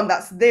anyone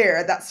that's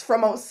there that's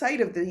from outside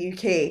of the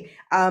UK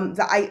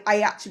that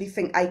I actually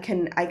think I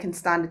can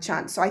stand a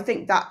chance? So I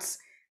think that's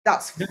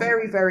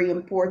very, very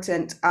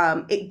important.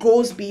 It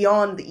goes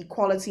beyond the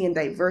equality and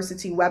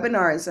diversity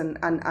webinars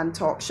and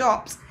talk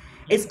shops.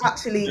 It's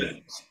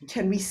actually,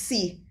 can we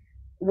see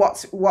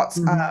what's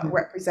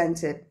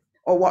represented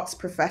or what's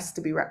professed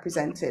to be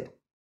represented?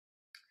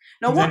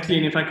 Now, exactly.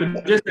 And if I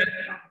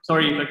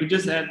could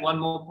just add one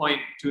more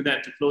point to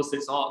that to close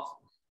this off,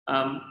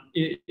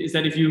 is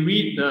that if you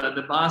read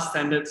the Bar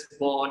Standards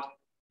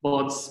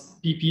Board's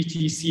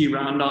PPTC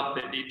roundup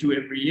that they do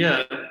every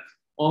year,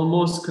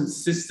 almost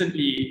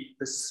consistently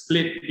the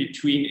split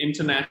between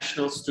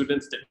international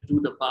students that do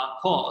the bar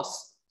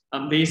course,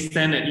 they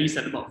stand at least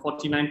at about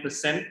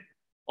 49%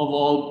 of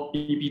all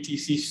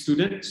PPTC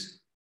students.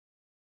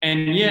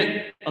 And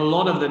yet a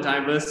lot of the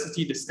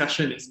diversity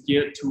discussion is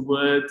geared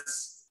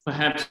towards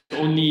perhaps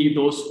only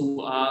those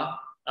who are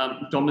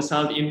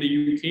domiciled in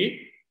the UK,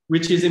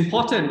 which is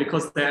important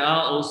because there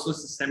are also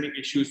systemic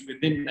issues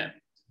within them.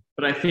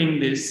 But I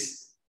think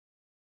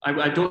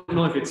I don't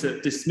know if it's a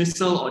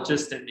dismissal or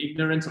just an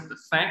ignorance of the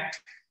fact,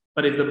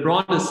 but if the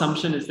broad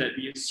assumption is that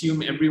we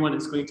assume everyone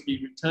is going to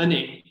be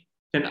returning,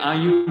 then are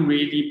you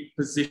really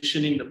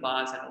positioning the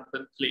bar as an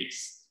open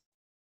place?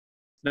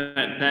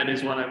 That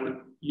is what I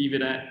would leave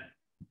it at.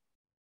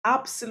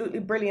 Absolutely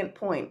brilliant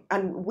point.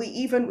 And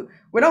we're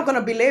not going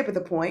to belabor the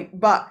point,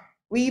 but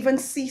we even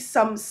see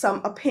some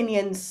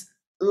opinions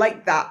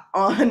like that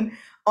on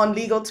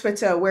legal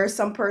Twitter, where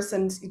some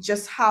persons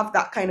just have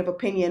that kind of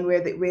opinion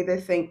where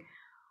they think,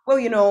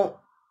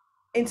 well,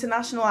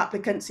 international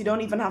applicants, you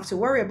don't even have to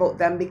worry about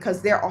them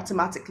because they're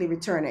automatically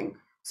returning.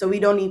 So we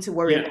don't need to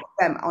worry about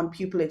them on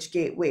Pupillage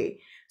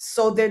Gateway.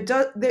 So there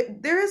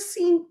does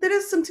seem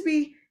to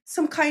be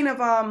some kind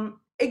of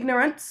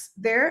ignorance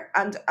there,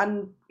 and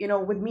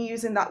with me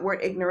using that word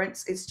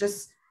ignorance, it's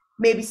just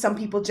maybe some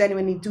people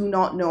genuinely do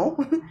not know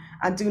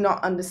and do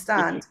not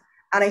understand.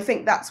 And I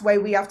think that's why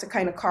we have to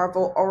kind of carve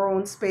out our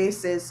own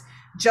spaces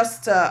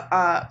just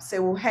to say,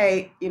 well,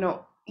 hey,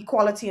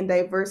 equality and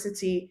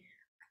diversity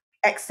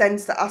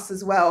extends to us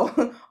as well,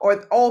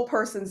 or all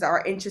persons that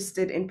are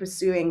interested in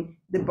pursuing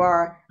the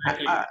bar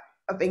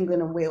of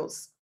England and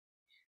Wales.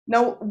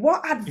 Now,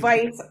 what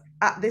advice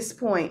at this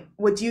point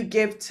would you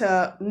give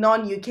to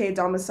non-UK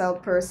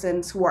domiciled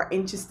persons who are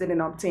interested in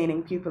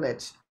obtaining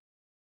pupillage?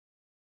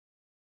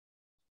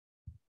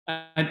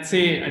 I'd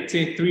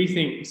say three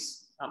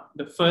things.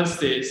 The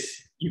first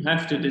is you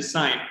have to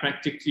decide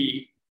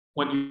practically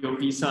what your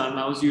visa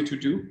allows you to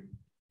do.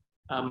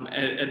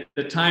 At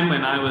the time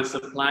when I was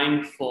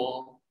applying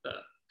for the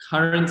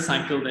current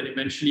cycle that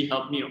eventually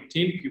helped me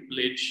obtain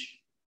pupillage,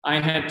 I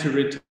had to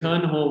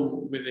return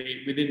home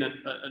within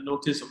a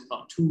notice of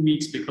about 2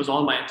 weeks because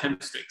all my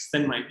attempts to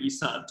extend my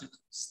visa to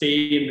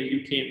stay in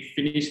the UK and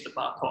finish the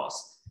bar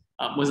course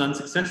was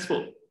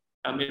unsuccessful.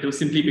 It was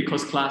simply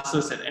because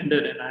classes had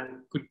ended and I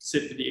could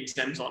sit for the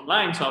exams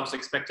online, so I was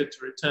expected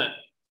to return.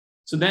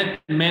 So that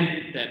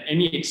meant that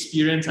any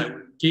experience I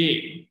would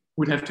gain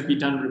would have to be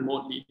done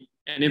remotely.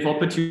 And if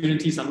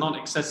opportunities are not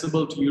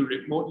accessible to you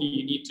remotely,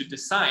 you need to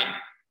decide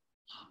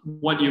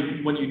what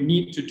you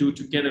need to do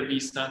to get a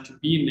visa, to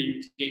be in the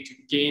UK, to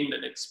gain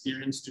that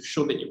experience, to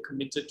show that you're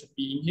committed to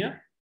being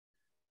here.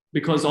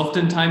 Because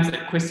oftentimes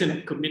that question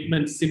of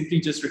commitment simply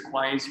just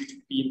requires you to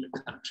be in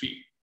the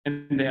country.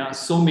 And there are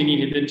so many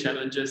hidden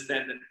challenges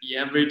there that the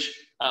average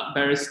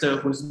barrister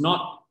who's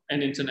not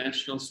an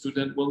international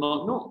student will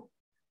not know.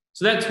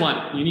 So that's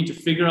one. You need to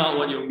figure out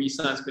what your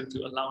visa is going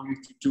to allow you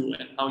to do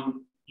and how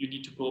you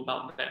need to go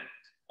about that.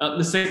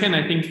 The second,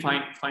 I think,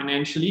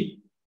 financially,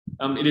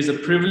 it is a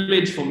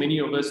privilege for many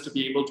of us to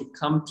be able to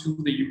come to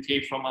the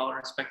UK from our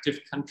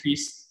respective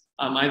countries,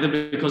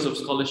 either because of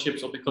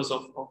scholarships or because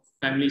of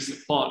family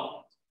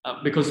support,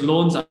 because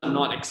loans are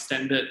not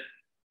extended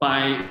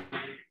by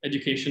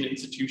education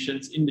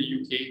institutions in the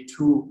UK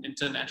to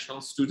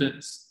international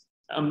students.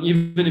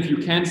 Even if you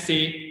can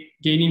say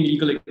gaining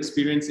legal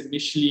experience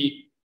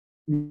initially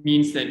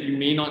means that you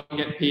may not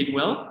get paid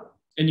well,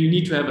 and you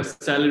need to have a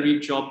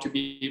salaried job to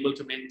be able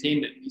to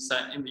maintain that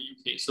visa in the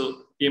UK.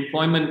 So the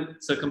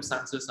employment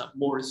circumstances are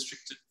more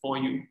restricted for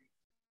you.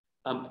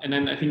 And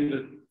then I think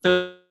the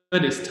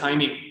third is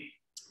timing.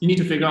 You need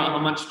to figure out how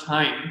much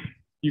time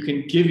you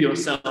can give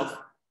yourself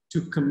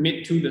to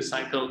commit to the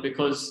cycle,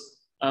 because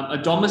a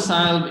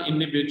domiciled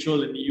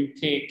individual in the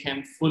UK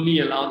can fully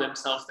allow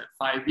themselves that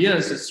 5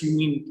 years,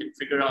 assuming you can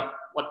figure out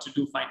what to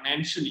do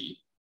financially.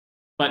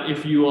 But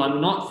if you are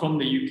not from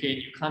the UK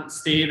and you can't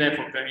stay there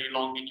for very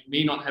long and you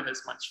may not have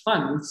as much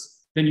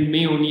funds, then you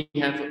may only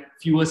have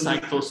fewer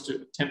cycles to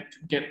attempt to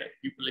get that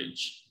pupillage.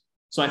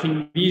 So I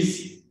think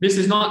this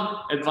is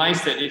not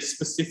advice that is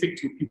specific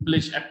to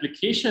pupillage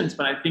applications,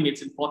 but I think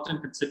it's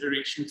important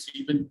considerations to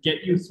even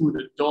get you through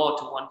the door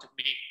to want to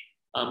make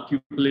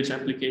pupillage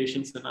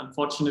applications. And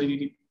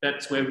unfortunately,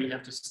 that's where we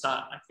have to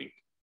start, I think.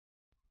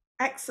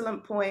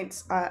 Excellent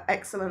points,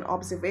 excellent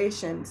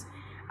observations.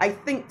 I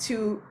think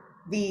too,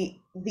 the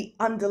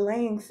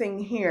underlying thing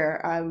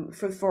here,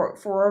 for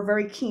our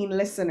very keen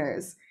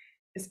listeners,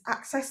 is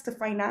access to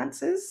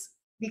finances,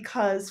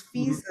 because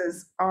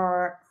visas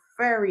are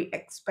very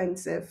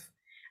expensive,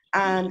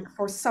 and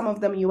for some of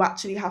them you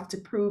actually have to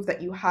prove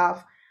that you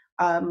have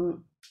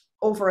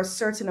over a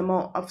certain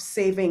amount of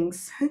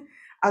savings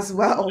as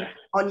well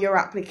on your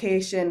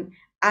application,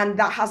 and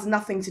that has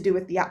nothing to do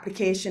with the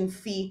application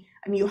fee,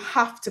 and you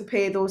have to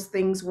pay those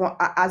things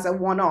as a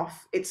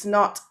one-off. It's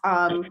not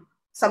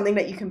something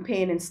that you can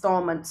pay in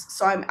installments.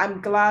 So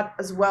I'm glad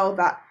as well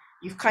that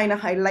you've kind of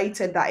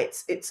highlighted that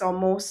it's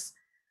almost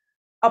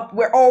up.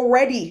 We're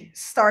already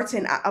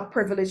starting at a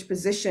privileged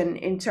position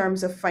in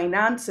terms of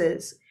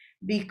finances,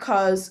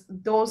 because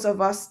those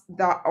of us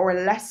that are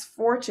less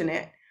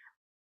fortunate,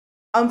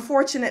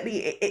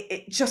 unfortunately,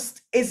 it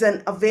just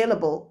isn't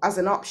available as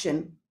an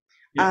option.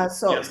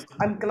 Yes.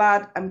 I'm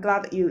glad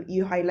that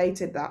you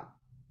highlighted that.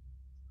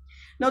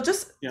 Now,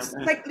 just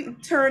slightly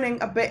turning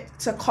a bit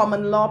to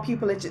common law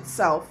pupillage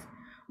itself,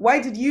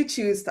 why did you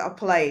choose to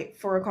apply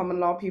for a common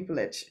law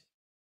pupillage?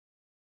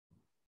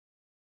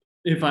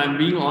 If I'm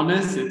being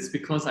honest, it's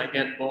because I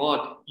get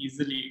bored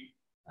easily.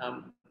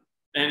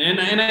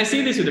 And I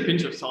say this with a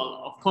pinch of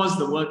salt. Of course,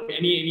 the work,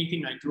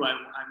 anything I do, I'm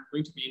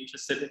going to be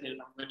interested in it.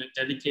 I'm going to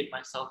dedicate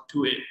myself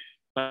to it.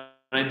 But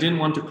I didn't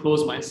want to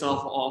close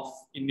myself off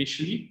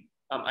initially.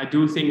 I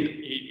do think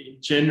a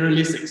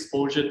generalist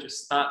exposure to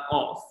start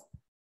off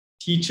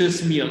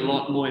teaches me a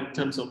lot more in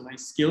terms of my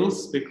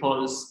skills,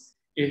 because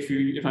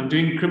if I'm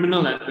doing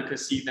criminal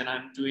advocacy, then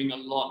I'm doing a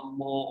lot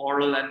more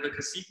oral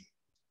advocacy.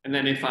 And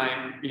then if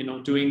I'm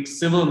doing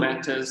civil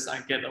matters,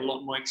 I get a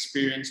lot more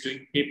experience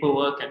doing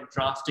paperwork and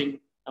drafting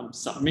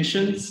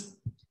submissions.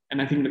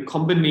 And I think the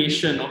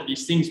combination of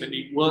these things, when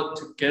they work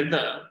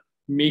together,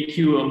 make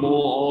you a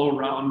more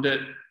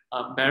all-rounded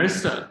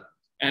barrister.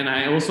 And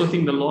I also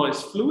think the law is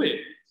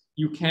fluid.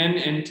 You can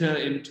enter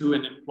into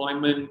an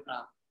employment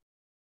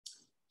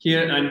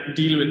here and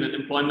deal with an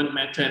employment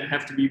matter and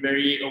have to be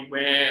very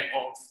aware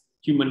of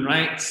human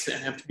rights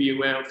and have to be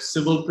aware of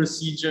civil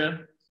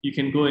procedure. You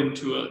can go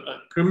into a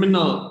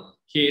criminal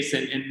case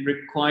and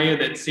require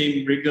that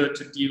same rigor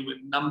to deal with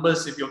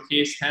numbers if your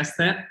case has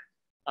that.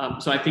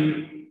 So I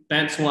think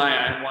that's why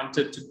I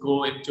wanted to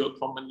go into a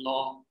common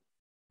law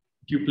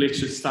pupillage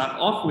to start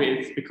off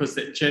with, because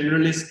that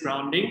generalist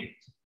grounding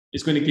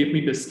is going to give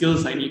me the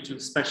skills I need to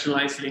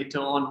specialize later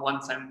on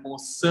once I'm more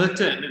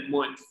certain and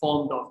more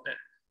informed of that,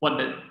 what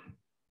that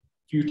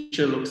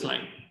future looks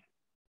like.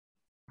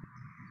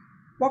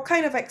 What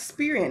kind of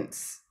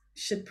experience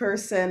should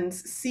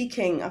persons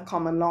seeking a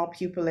common law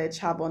pupillage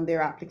have on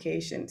their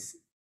applications?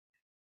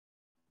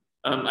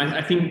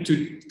 I think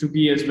to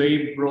be as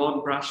very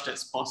broad brushed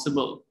as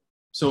possible.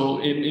 So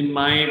in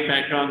my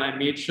background, I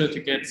made sure to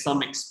get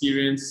some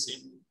experience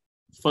in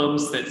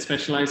firms that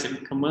specialize in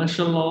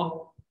commercial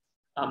law.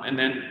 And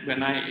then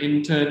when I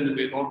interned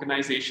with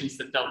organizations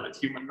that dealt with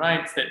human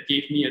rights, that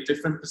gave me a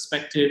different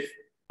perspective.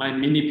 My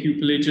mini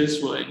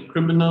pupillages were in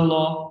criminal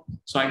law.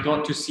 So I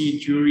got to see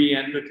jury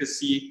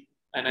advocacy.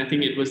 And I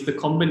think it was the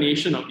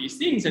combination of these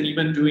things. And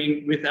even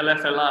doing with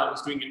LFLR, I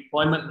was doing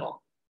employment law.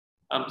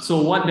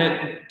 So what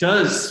that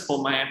does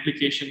for my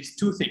application is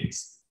two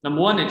things.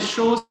 Number one, it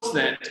shows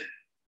that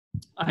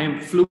I am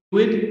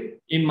fluid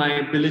in my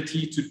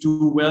ability to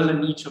do well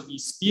in each of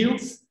these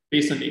fields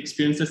based on the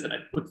experiences that I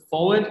put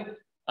forward.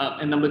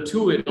 And number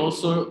two, it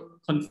also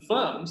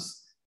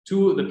confirms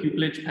to the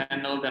pupillage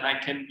panel that I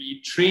can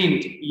be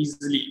trained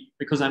easily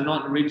because I'm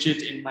not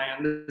rigid in my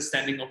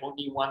understanding of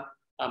only one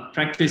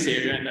practice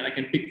area, and that I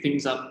can pick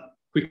things up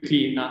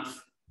quickly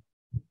enough.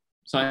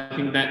 So I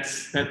think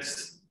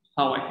that's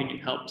how I think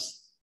it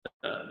helps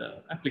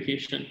the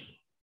application.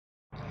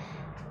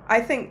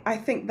 I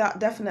think that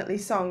definitely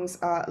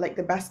sounds like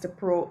the best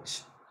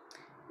approach.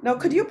 Now,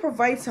 could you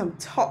provide some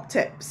top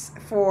tips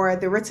for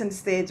the written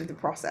stage of the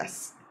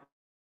process?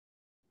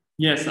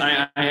 Yes,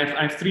 I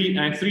have three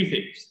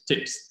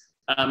tips.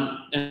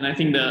 And I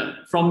think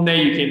from there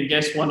you can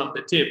guess one of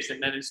the tips,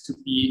 and that is to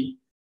be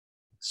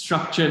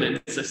structured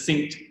and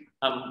succinct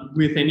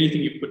with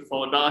anything you put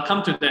forward. But I'll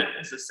come to that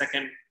as a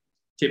second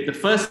tip. The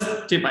first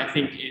tip, I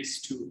think,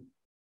 is to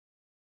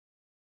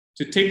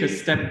take a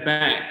step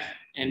back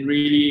and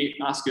really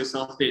ask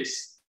yourself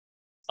this.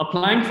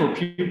 Applying for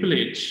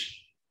pupillage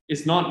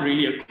is not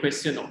really a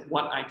question of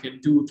what I can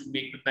do to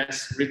make the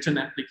best written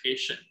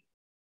application,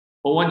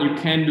 but what you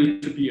can do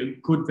to be a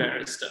good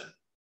barrister.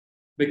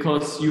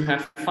 Because you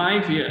have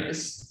 5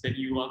 years that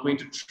you are going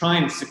to try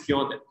and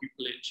secure that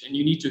pupillage, and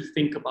you need to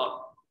think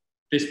about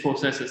this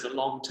process as a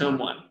long-term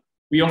one.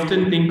 We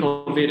often think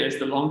of it as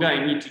the longer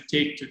I need to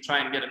take to try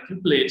and get a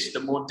pupillage,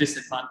 the more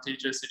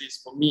disadvantageous it is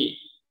for me.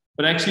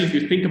 But actually, if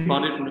you think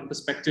about it from the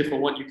perspective of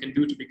what you can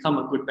do to become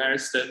a good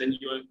barrister, then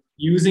you are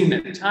using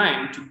that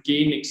time to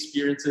gain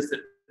experiences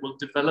that will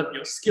develop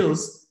your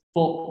skills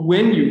for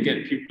when you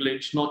get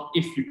pupillage, not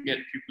if you get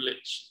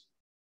pupillage.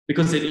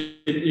 Because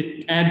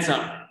it adds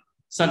up,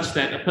 such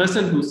that a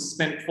person who's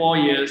spent 4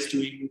 years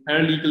doing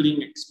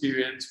paralegaling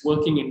experience,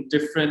 working in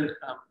different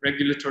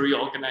regulatory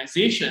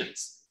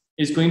organizations,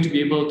 is going to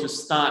be able to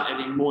start at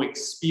a more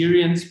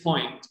experienced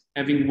point,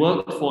 having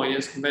worked 4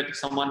 years compared to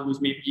someone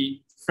who's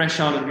maybe fresh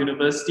out of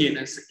university and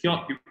has secured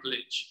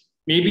pupillage.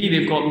 Maybe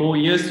they've got more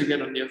years to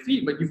get on their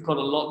feet, but you've got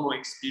a lot more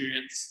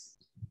experience.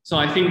 So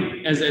I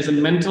think as a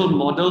mental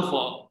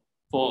model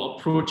for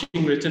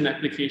approaching written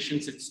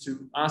applications, it's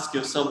to ask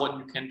yourself what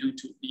you can do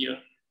to be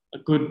a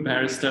good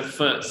barrister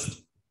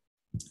first.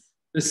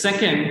 The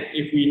second,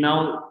 if we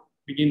now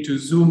begin to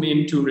zoom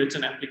into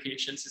written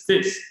applications, is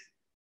this.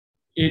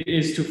 It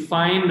is to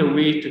find a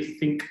way to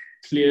think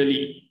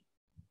clearly.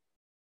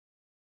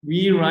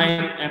 We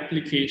write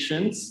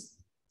applications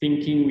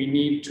thinking we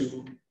need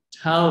to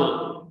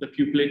tell the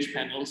pupillage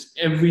panels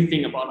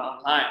everything about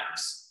our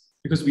lives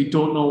because we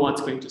don't know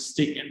what's going to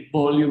stick, and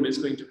volume is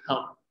going to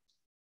help.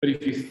 But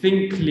if you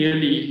think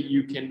clearly,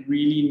 you can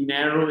really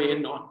narrow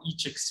in on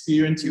each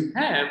experience you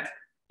have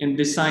and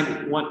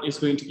decide what is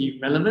going to be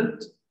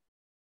relevant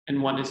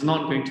and what is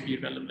not going to be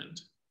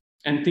relevant.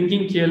 And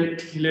thinking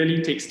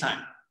clearly takes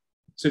time.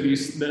 So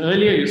the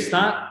earlier you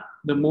start,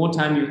 the more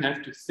time you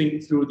have to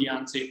think through the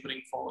answer you're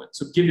putting forward.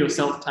 So give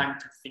yourself time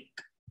to think.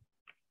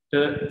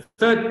 The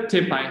third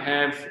tip I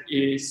have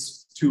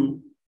is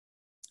to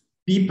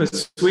be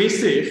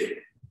persuasive,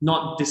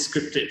 not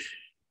descriptive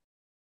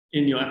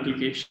in your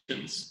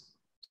applications.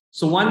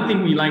 So one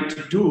thing we like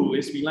to do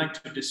is we like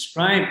to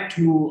describe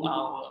to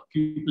our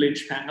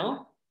pupillage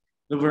panel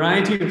the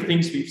variety of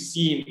things we've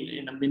seen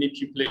in a mini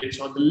pupillage,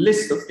 or the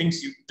list of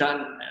things you've done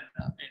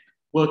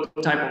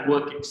and type of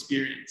work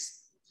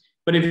experience.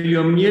 But if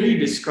you're merely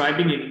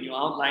describing it and you're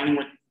outlining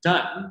what you've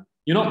done,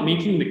 you're not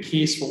making the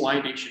case for why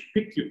they should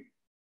pick you.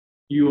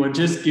 You are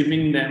just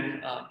giving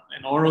them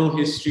an oral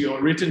history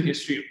or written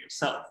history of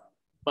yourself.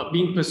 But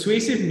being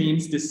persuasive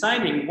means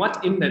deciding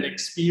what in that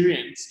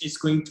experience is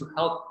going to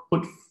help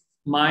put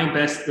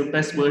the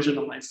best version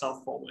of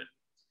myself forward.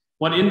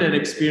 What in that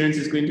experience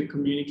is going to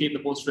communicate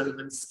the most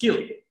relevant skill,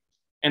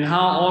 and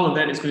how all of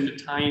that is going to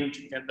tie in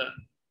together.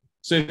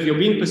 So if you're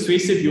being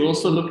persuasive, you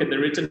also look at the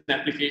written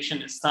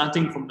application as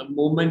starting from the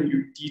moment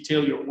you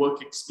detail your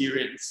work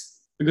experience.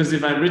 Because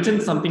if I've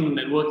written something in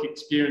that work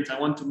experience, I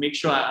want to make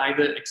sure I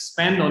either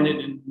expand on it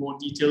in more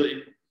detail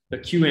in the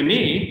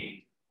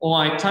Q&A, or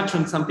I touch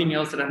on something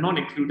else that I've not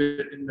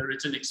included in the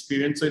written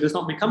experience so it does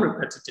not become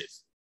repetitive.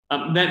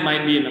 That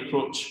might be an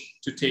approach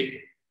to take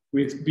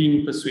with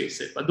being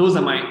persuasive. But those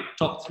are my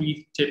top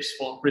 3 tips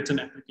for written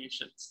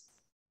applications.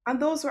 And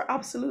those were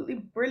absolutely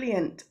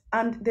brilliant.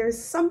 And there's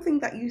something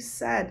that you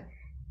said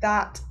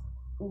that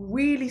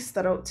really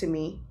stood out to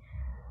me.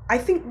 I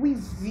think we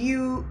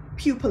view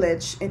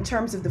pupillage in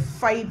terms of the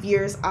 5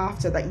 years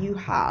after that you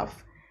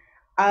have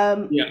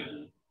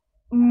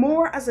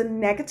more as a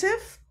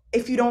negative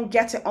if you don't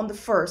get it on the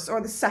first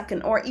or the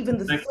second or even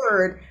the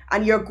third,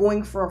 and you're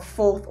going for a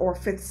 4th or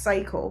 5th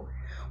cycle.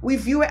 we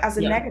view it as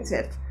a Yeah.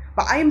 negative.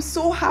 But I am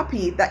so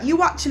happy that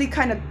you actually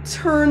kind of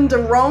turned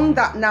around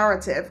that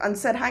narrative and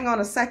said, hang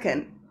on a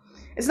second.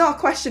 It's not a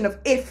question of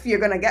if you're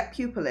going to get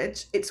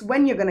pupillage, it's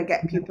when you're going to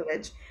get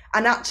pupillage.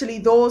 And actually,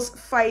 those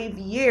 5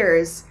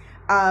 years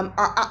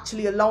are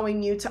actually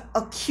allowing you to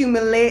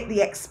accumulate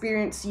the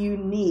experience you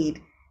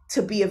need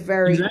to be a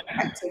very Exactly.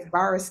 effective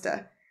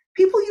barrister.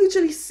 People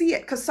usually see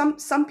it because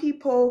some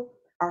people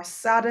are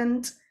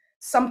saddened,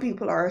 some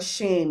people are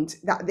ashamed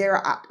that they're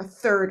at a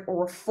third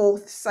or a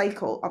fourth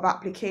cycle of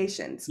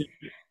applications.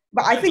 Yeah.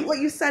 But I think what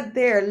you said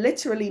there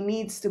literally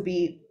needs to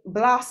be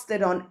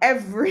blasted on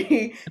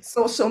every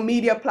social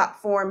media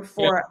platform Yeah.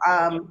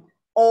 for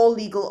all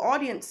legal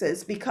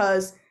audiences,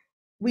 because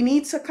we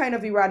need to kind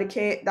of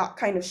eradicate that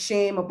kind of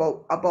shame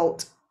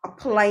about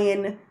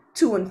applying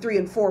 2 and 3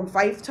 and 4 and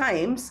 5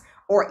 times,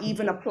 or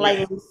even Yeah.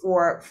 applying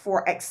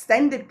for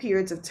extended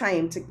periods of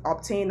time to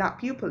obtain that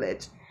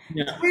pupillage. To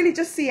Yeah. really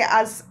just see it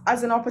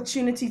as an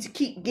opportunity to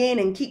keep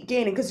gaining,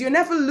 because you're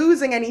never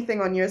losing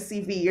anything on your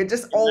CV. You're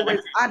just always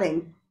Exactly.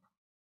 adding.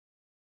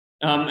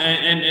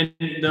 And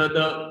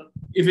the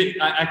if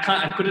it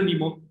I couldn't be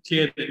more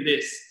clear than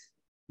this.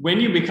 When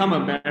you become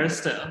a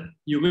barrister,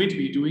 you're going to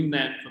be doing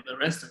that for the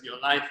rest of your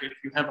life if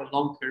you have a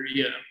long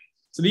career.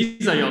 So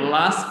these are your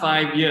last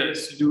 5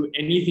 years to do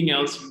anything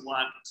else you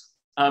want,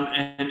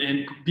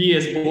 and be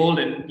as bold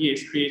and be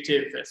as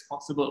creative as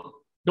possible.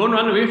 Don't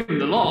run away from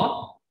the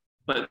law,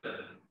 but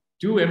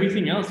do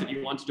everything else that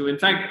you want to do. In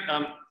fact,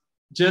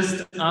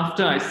 just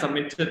after I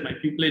submitted my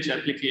pupillage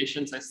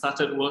applications, I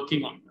started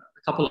working on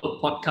a couple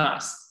of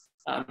podcasts.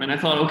 And I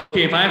thought,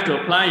 okay, if I have to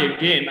apply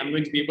again, I'm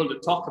going to be able to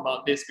talk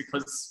about this,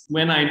 because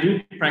when I do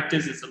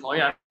practice as a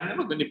lawyer, I'm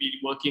never going to be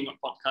working on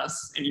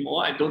podcasts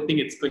anymore. I don't think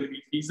it's going to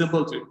be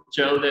feasible to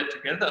gel that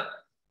together.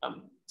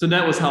 So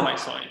that was how I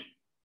saw it.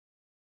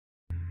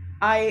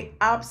 I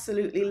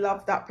absolutely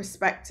love that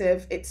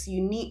perspective. It's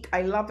unique.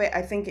 I love it.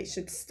 I think it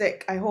should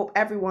stick. I hope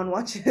everyone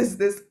watches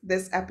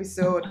this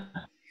episode.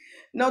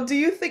 Now, do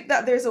you think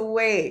that there's a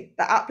way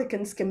that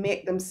applicants can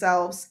make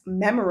themselves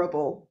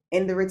memorable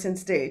in the written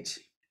stage?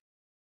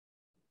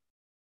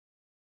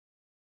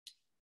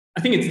 I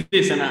think it's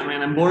this, and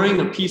I'm borrowing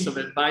a piece of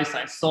advice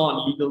I saw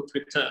on legal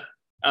Twitter.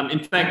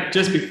 In fact,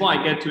 just before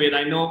I get to it,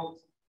 I know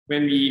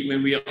when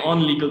we are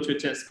on legal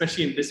Twitter,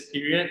 especially in this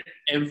period,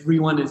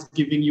 everyone is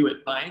giving you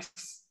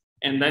advice,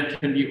 and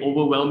that can be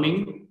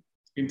overwhelming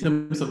in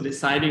terms of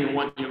deciding on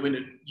what you're going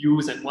to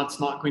use and what's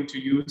not going to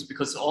use,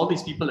 because all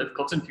these people have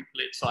gotten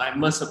pupillage, so I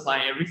must apply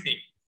everything.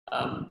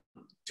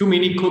 Too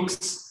many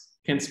cooks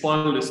can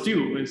spoil the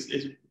stew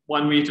is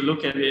one way to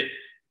look at it.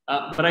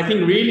 But I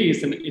think really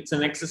it's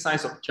an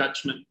exercise of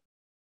judgment,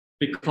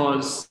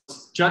 because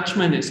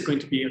judgment is going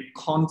to be a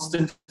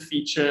constant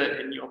feature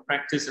in your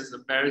practice as a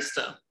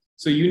barrister.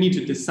 So you need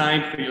to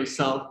decide for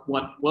yourself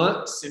what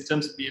works in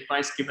terms of the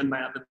advice given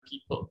by other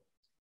people.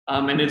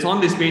 And it's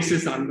on this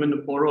basis that I'm going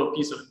to borrow a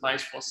piece of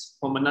advice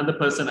from another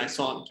person I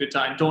saw on Twitter.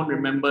 I don't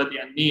remember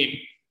their name,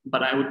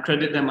 but I would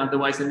credit them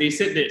otherwise. And they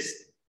said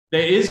this: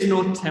 there is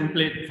no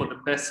template for the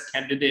best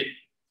candidate.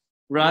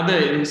 Rather,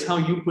 it is how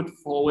you put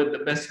forward the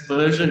best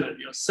version of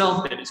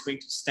yourself that is going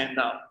to stand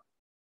out.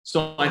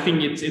 So I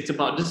think it's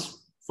about just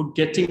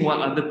forgetting what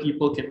other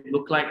people can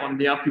look like on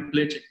their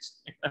pupillage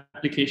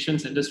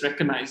applications and just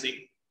recognizing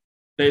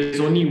there's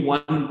only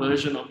one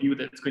version of you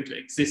that's going to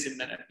exist in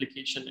that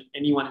application that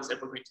anyone is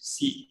ever going to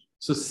see.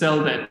 So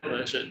sell that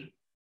version.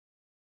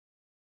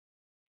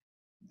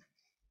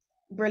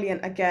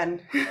 Brilliant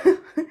again.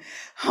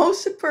 How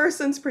should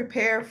persons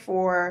prepare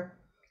for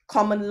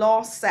common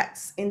law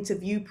sets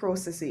interview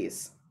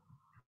processes?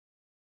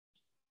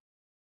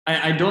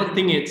 I don't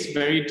think it's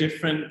very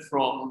different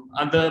from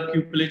other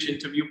pupillage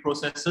interview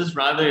processes.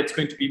 Rather, it's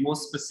going to be more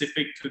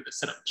specific to the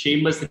set of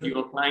chambers that you're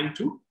applying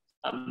to,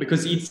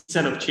 because each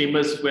set of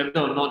chambers,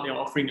 whether or not they're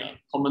offering a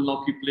common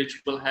law pupillage,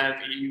 will have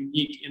a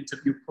unique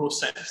interview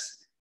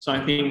process. So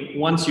I think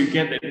once you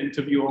get that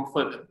interview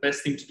offer, the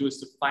best thing to do is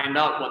to find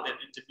out what that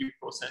interview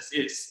process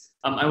is.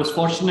 I was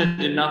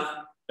fortunate enough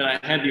that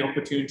I had the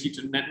opportunity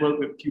to network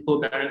with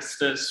pupil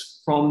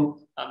barristers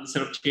from the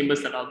set of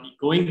chambers that I'll be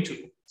going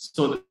to.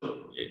 So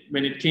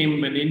when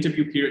the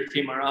interview period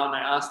came around, I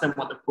asked them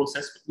what the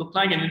process would look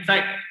like. And in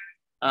fact,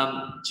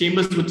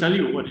 chambers will tell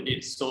you what it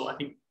is. So I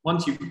think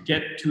once you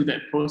get to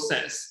that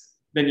process,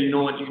 then you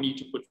know what you need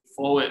to put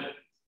forward.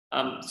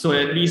 So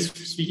at least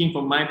speaking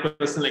from my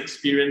personal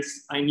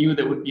experience, I knew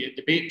there would be a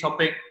debate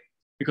topic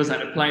because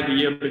I'd applied the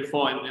year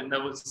before, and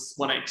that was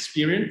what I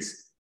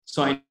experienced.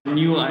 So I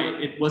knew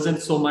it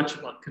wasn't so much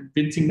about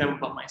convincing them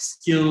about my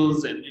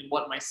skills and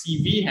what my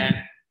CV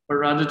had, but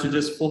rather to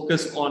just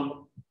focus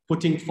on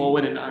putting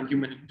forward an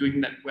argument and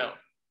doing that well.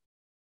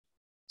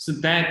 So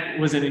that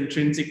was an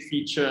intrinsic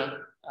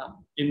feature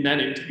in that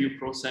interview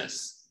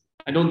process.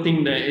 I don't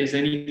think there is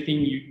anything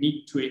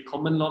unique to a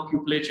common law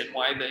pupillage and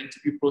why the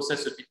interview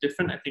process would be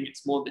different. I think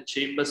it's more the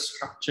chamber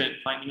structure and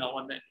finding out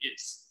what that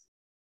is.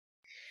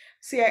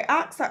 See, I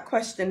asked that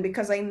question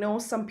because I know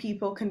some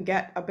people can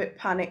get a bit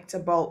panicked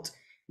about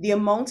the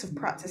amount of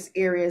practice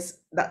areas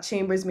that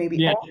chambers may be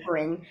Yeah.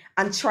 offering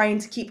and trying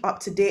to keep up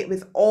to date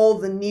with all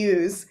the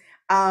news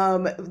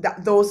that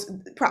those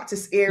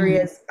practice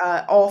areas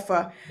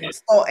offer. Yeah.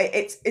 So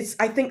it's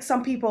I think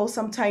some people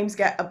sometimes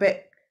get a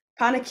bit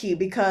panicky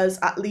because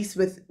at least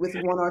with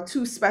one or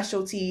two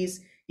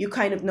specialties, you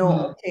kind of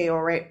know, okay,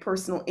 all right,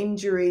 personal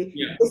injury,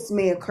 Yeah. this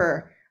may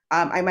occur.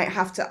 I might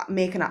have to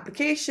make an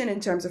application in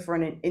terms of for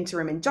an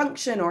interim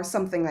injunction or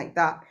something like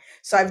that.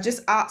 So I've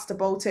just asked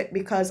about it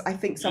because I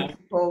think some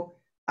people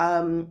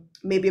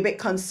may be a bit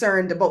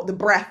concerned about the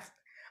breadth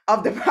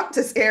of the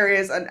practice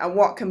areas and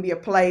what can be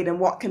applied and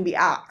what can be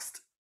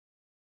asked.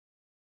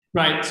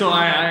 Right. So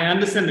I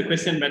understand the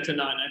question better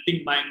now. And I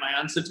think my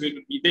answer to it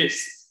would be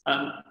this.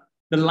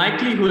 The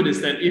likelihood is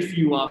that if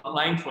you are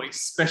applying for a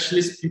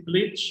specialist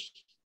pupillage,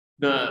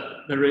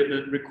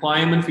 the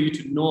requirement for you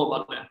to know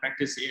about that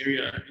practice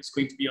area is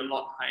going to be a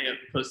lot higher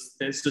because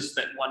there's just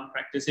that one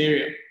practice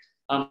area.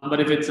 But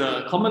if it's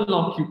a common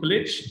law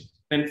pupillage,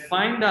 then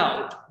find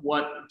out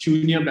what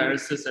junior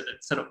barristers at a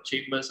set of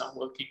chambers are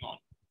working on,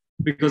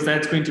 because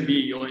that's going to be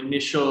your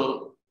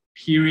initial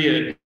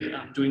period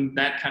doing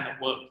that kind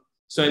of work.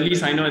 So at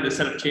least I know at the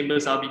set of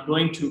chambers, I'll be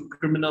going to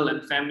criminal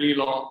and family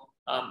law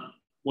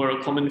were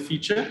a common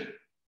feature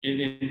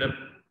in the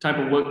type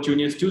of work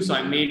juniors do. So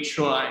I made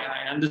sure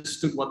I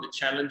understood what the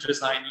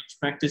challenges are in each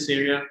practice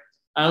area.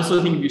 I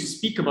also think if you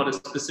speak about a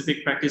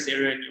specific practice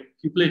area in your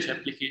pupillage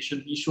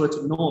application, be sure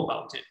to know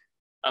about it.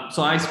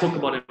 So I spoke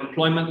about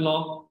employment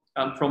law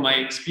from my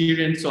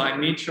experience. So I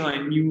made sure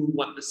I knew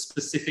what the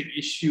specific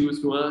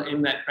issues were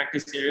in that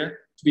practice area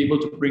to be able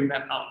to bring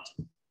that out.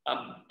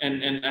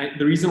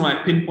 The reason why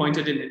I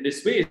pinpointed it in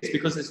this way is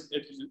because, as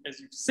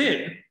you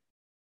said,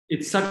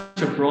 it's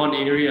such a broad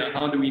area.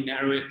 How do we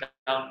narrow it down?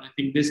 I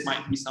think this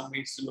might be some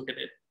ways to look at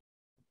it.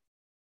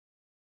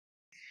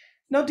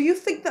 Now, do you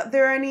think that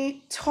there are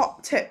any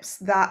top tips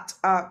that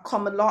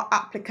common law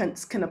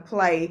applicants can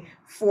apply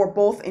for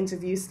both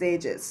interview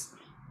stages?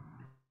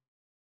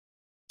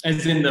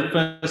 As in the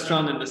first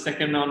round and the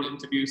second round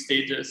interview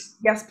stages?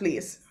 Yes,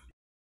 please.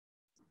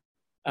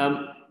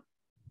 Well,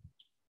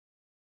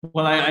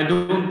 I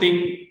don't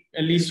think,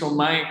 at least from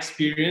my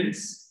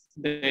experience,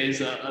 there is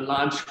a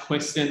large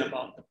question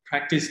about the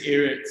practice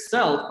area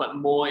itself, but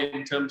more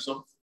in terms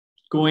of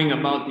going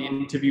about the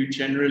interview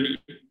generally.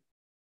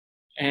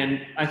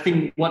 And I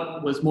think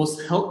what was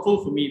most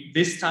helpful for me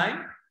this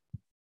time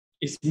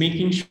is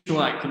making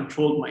sure I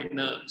controlled my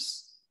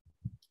nerves.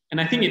 And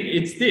I think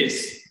it's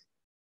this.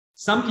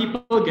 Some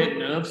people get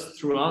nerves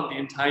throughout the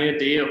entire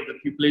day of the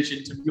pupillage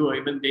interview or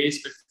even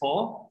days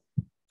before.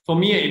 For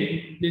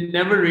me, it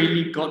never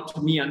really got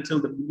to me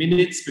until the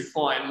minutes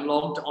before I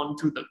logged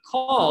onto the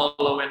call,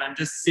 or when I'm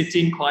just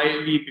sitting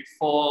quietly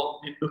before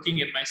and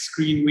looking at my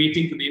screen,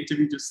 waiting for the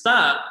interview to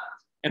start.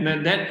 And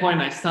at that point,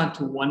 I start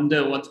to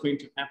wonder what's going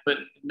to happen.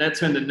 And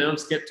that's when the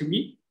nerves get to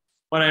me.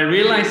 What I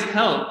realize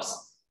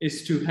helps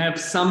is to have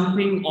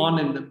something on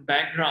in the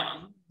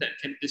background that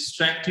can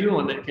distract you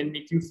or that can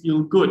make you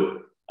feel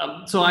good.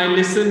 So I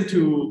listen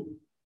to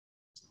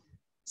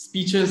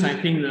speeches, I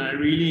think, that I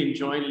really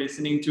enjoy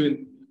listening to in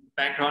the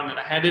background, and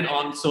I had it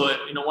on. So,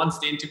 once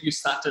the interview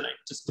started, I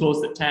just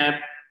closed the tab.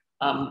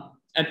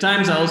 At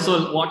times, I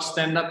also watch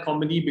stand-up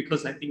comedy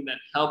because I think that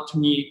helped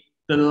me.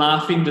 The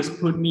laughing just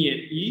put me at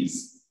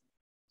ease.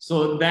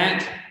 So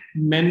that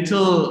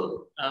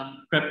mental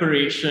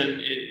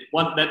preparation,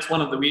 that's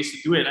one of the ways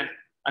to do it.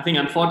 I think,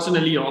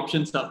 unfortunately, your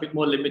options are a bit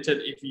more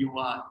limited if you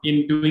are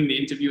doing the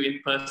interview in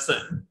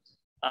person,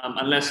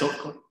 unless, of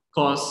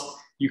course,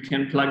 you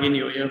can plug in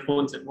your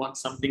earphones and watch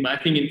something. But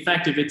I think, in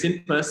fact, if it's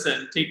in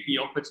person, take the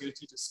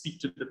opportunity to speak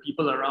to the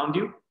people around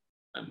you,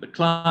 the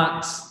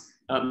clerks,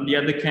 the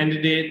other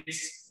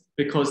candidates,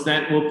 because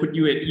that will put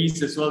you at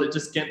ease as well. It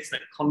just gets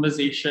that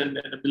conversation,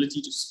 that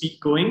ability to speak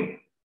going.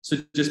 So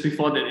just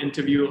before that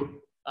interview,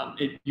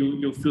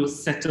 you'll feel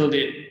settled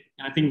in.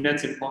 And I think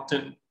that's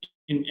important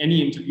in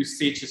any interview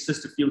stage, is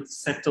just to feel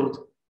settled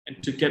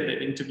and to get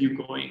that interview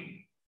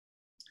going.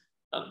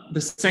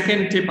 The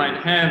second tip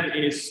I'd have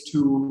is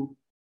to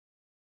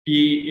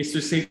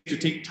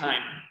take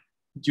time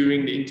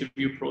during the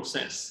interview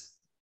process,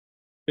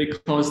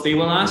 because they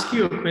will ask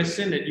you a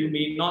question that you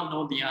may not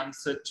know the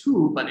answer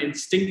to, but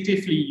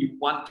instinctively you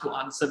want to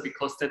answer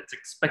because that's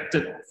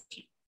expected of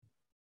you.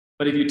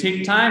 But if you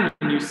take time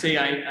and you say,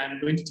 I'm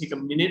going to take a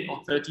minute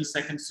or 30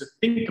 seconds to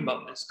think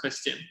about this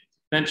question,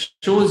 that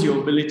shows your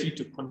ability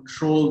to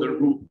control the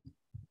room,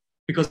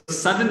 because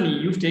suddenly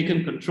you've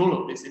taken control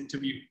of this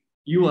interview.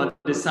 You are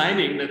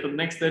deciding that for the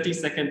next 30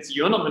 seconds,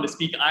 you're not going to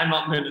speak, I'm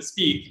not going to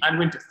speak, I'm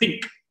going to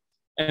think,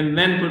 and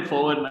then put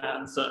forward my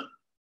answer.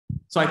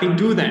 So I think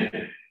do that.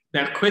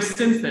 There are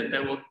questions that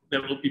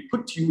will be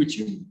put to you which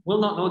you will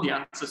not know the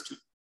answers to.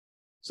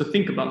 So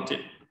think about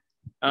it.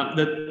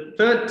 The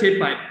third tip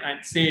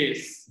I'd say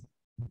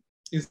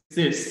is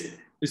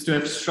to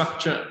have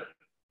structure.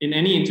 In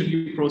any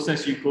interview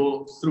process you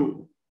go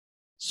through,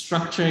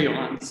 structure your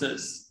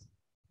answers,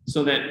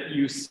 so that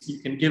you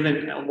can give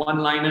a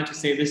one-liner to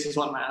say, this is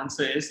what my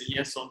answer is,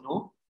 yes or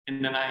no.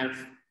 And then I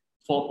have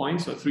 4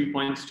 points or 3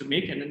 points to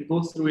make, and then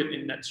go through it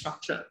in that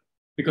structure,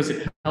 because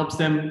it helps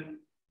them,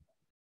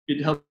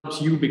 it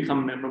helps you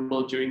become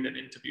memorable during that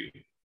interview.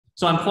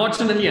 So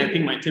unfortunately, I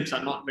think my tips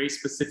are not very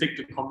specific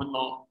to common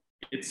law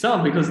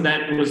itself, because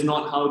that was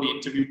not how the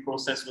interview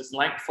process was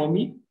like for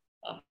me.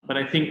 But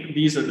I think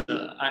these are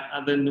the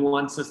other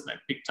nuances that I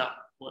picked up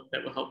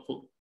that were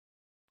helpful.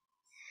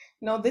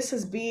 No, this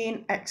has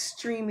been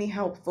extremely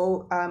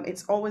helpful.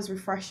 It's always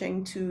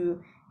refreshing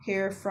to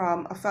hear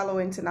from a fellow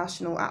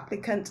international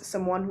applicant,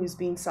 someone who's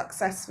been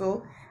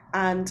successful.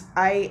 And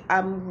I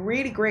am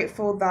really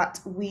grateful that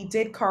we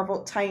did carve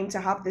out time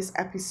to have this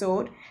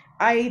episode.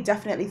 I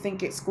definitely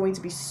think it's going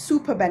to be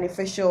super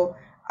beneficial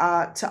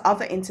to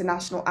other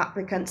international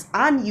applicants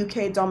and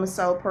UK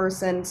domicile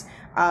persons,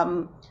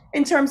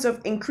 in terms of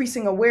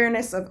increasing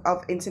awareness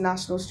of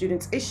international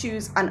students'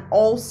 issues, and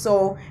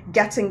also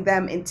getting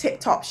them in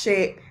tip-top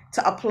shape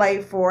to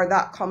apply for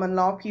that common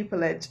law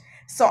pupillage.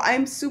 So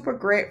I'm super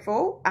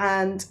grateful,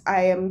 and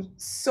I am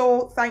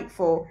so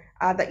thankful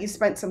that you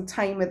spent some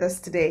time with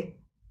us today.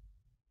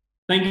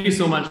 Thank you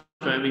so much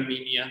for having me,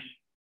 Nia.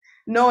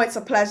 No, it's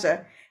a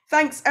pleasure.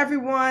 Thanks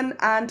everyone,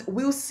 and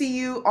we'll see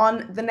you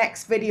on the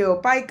next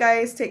video. Bye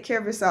guys, take care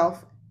of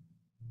yourself.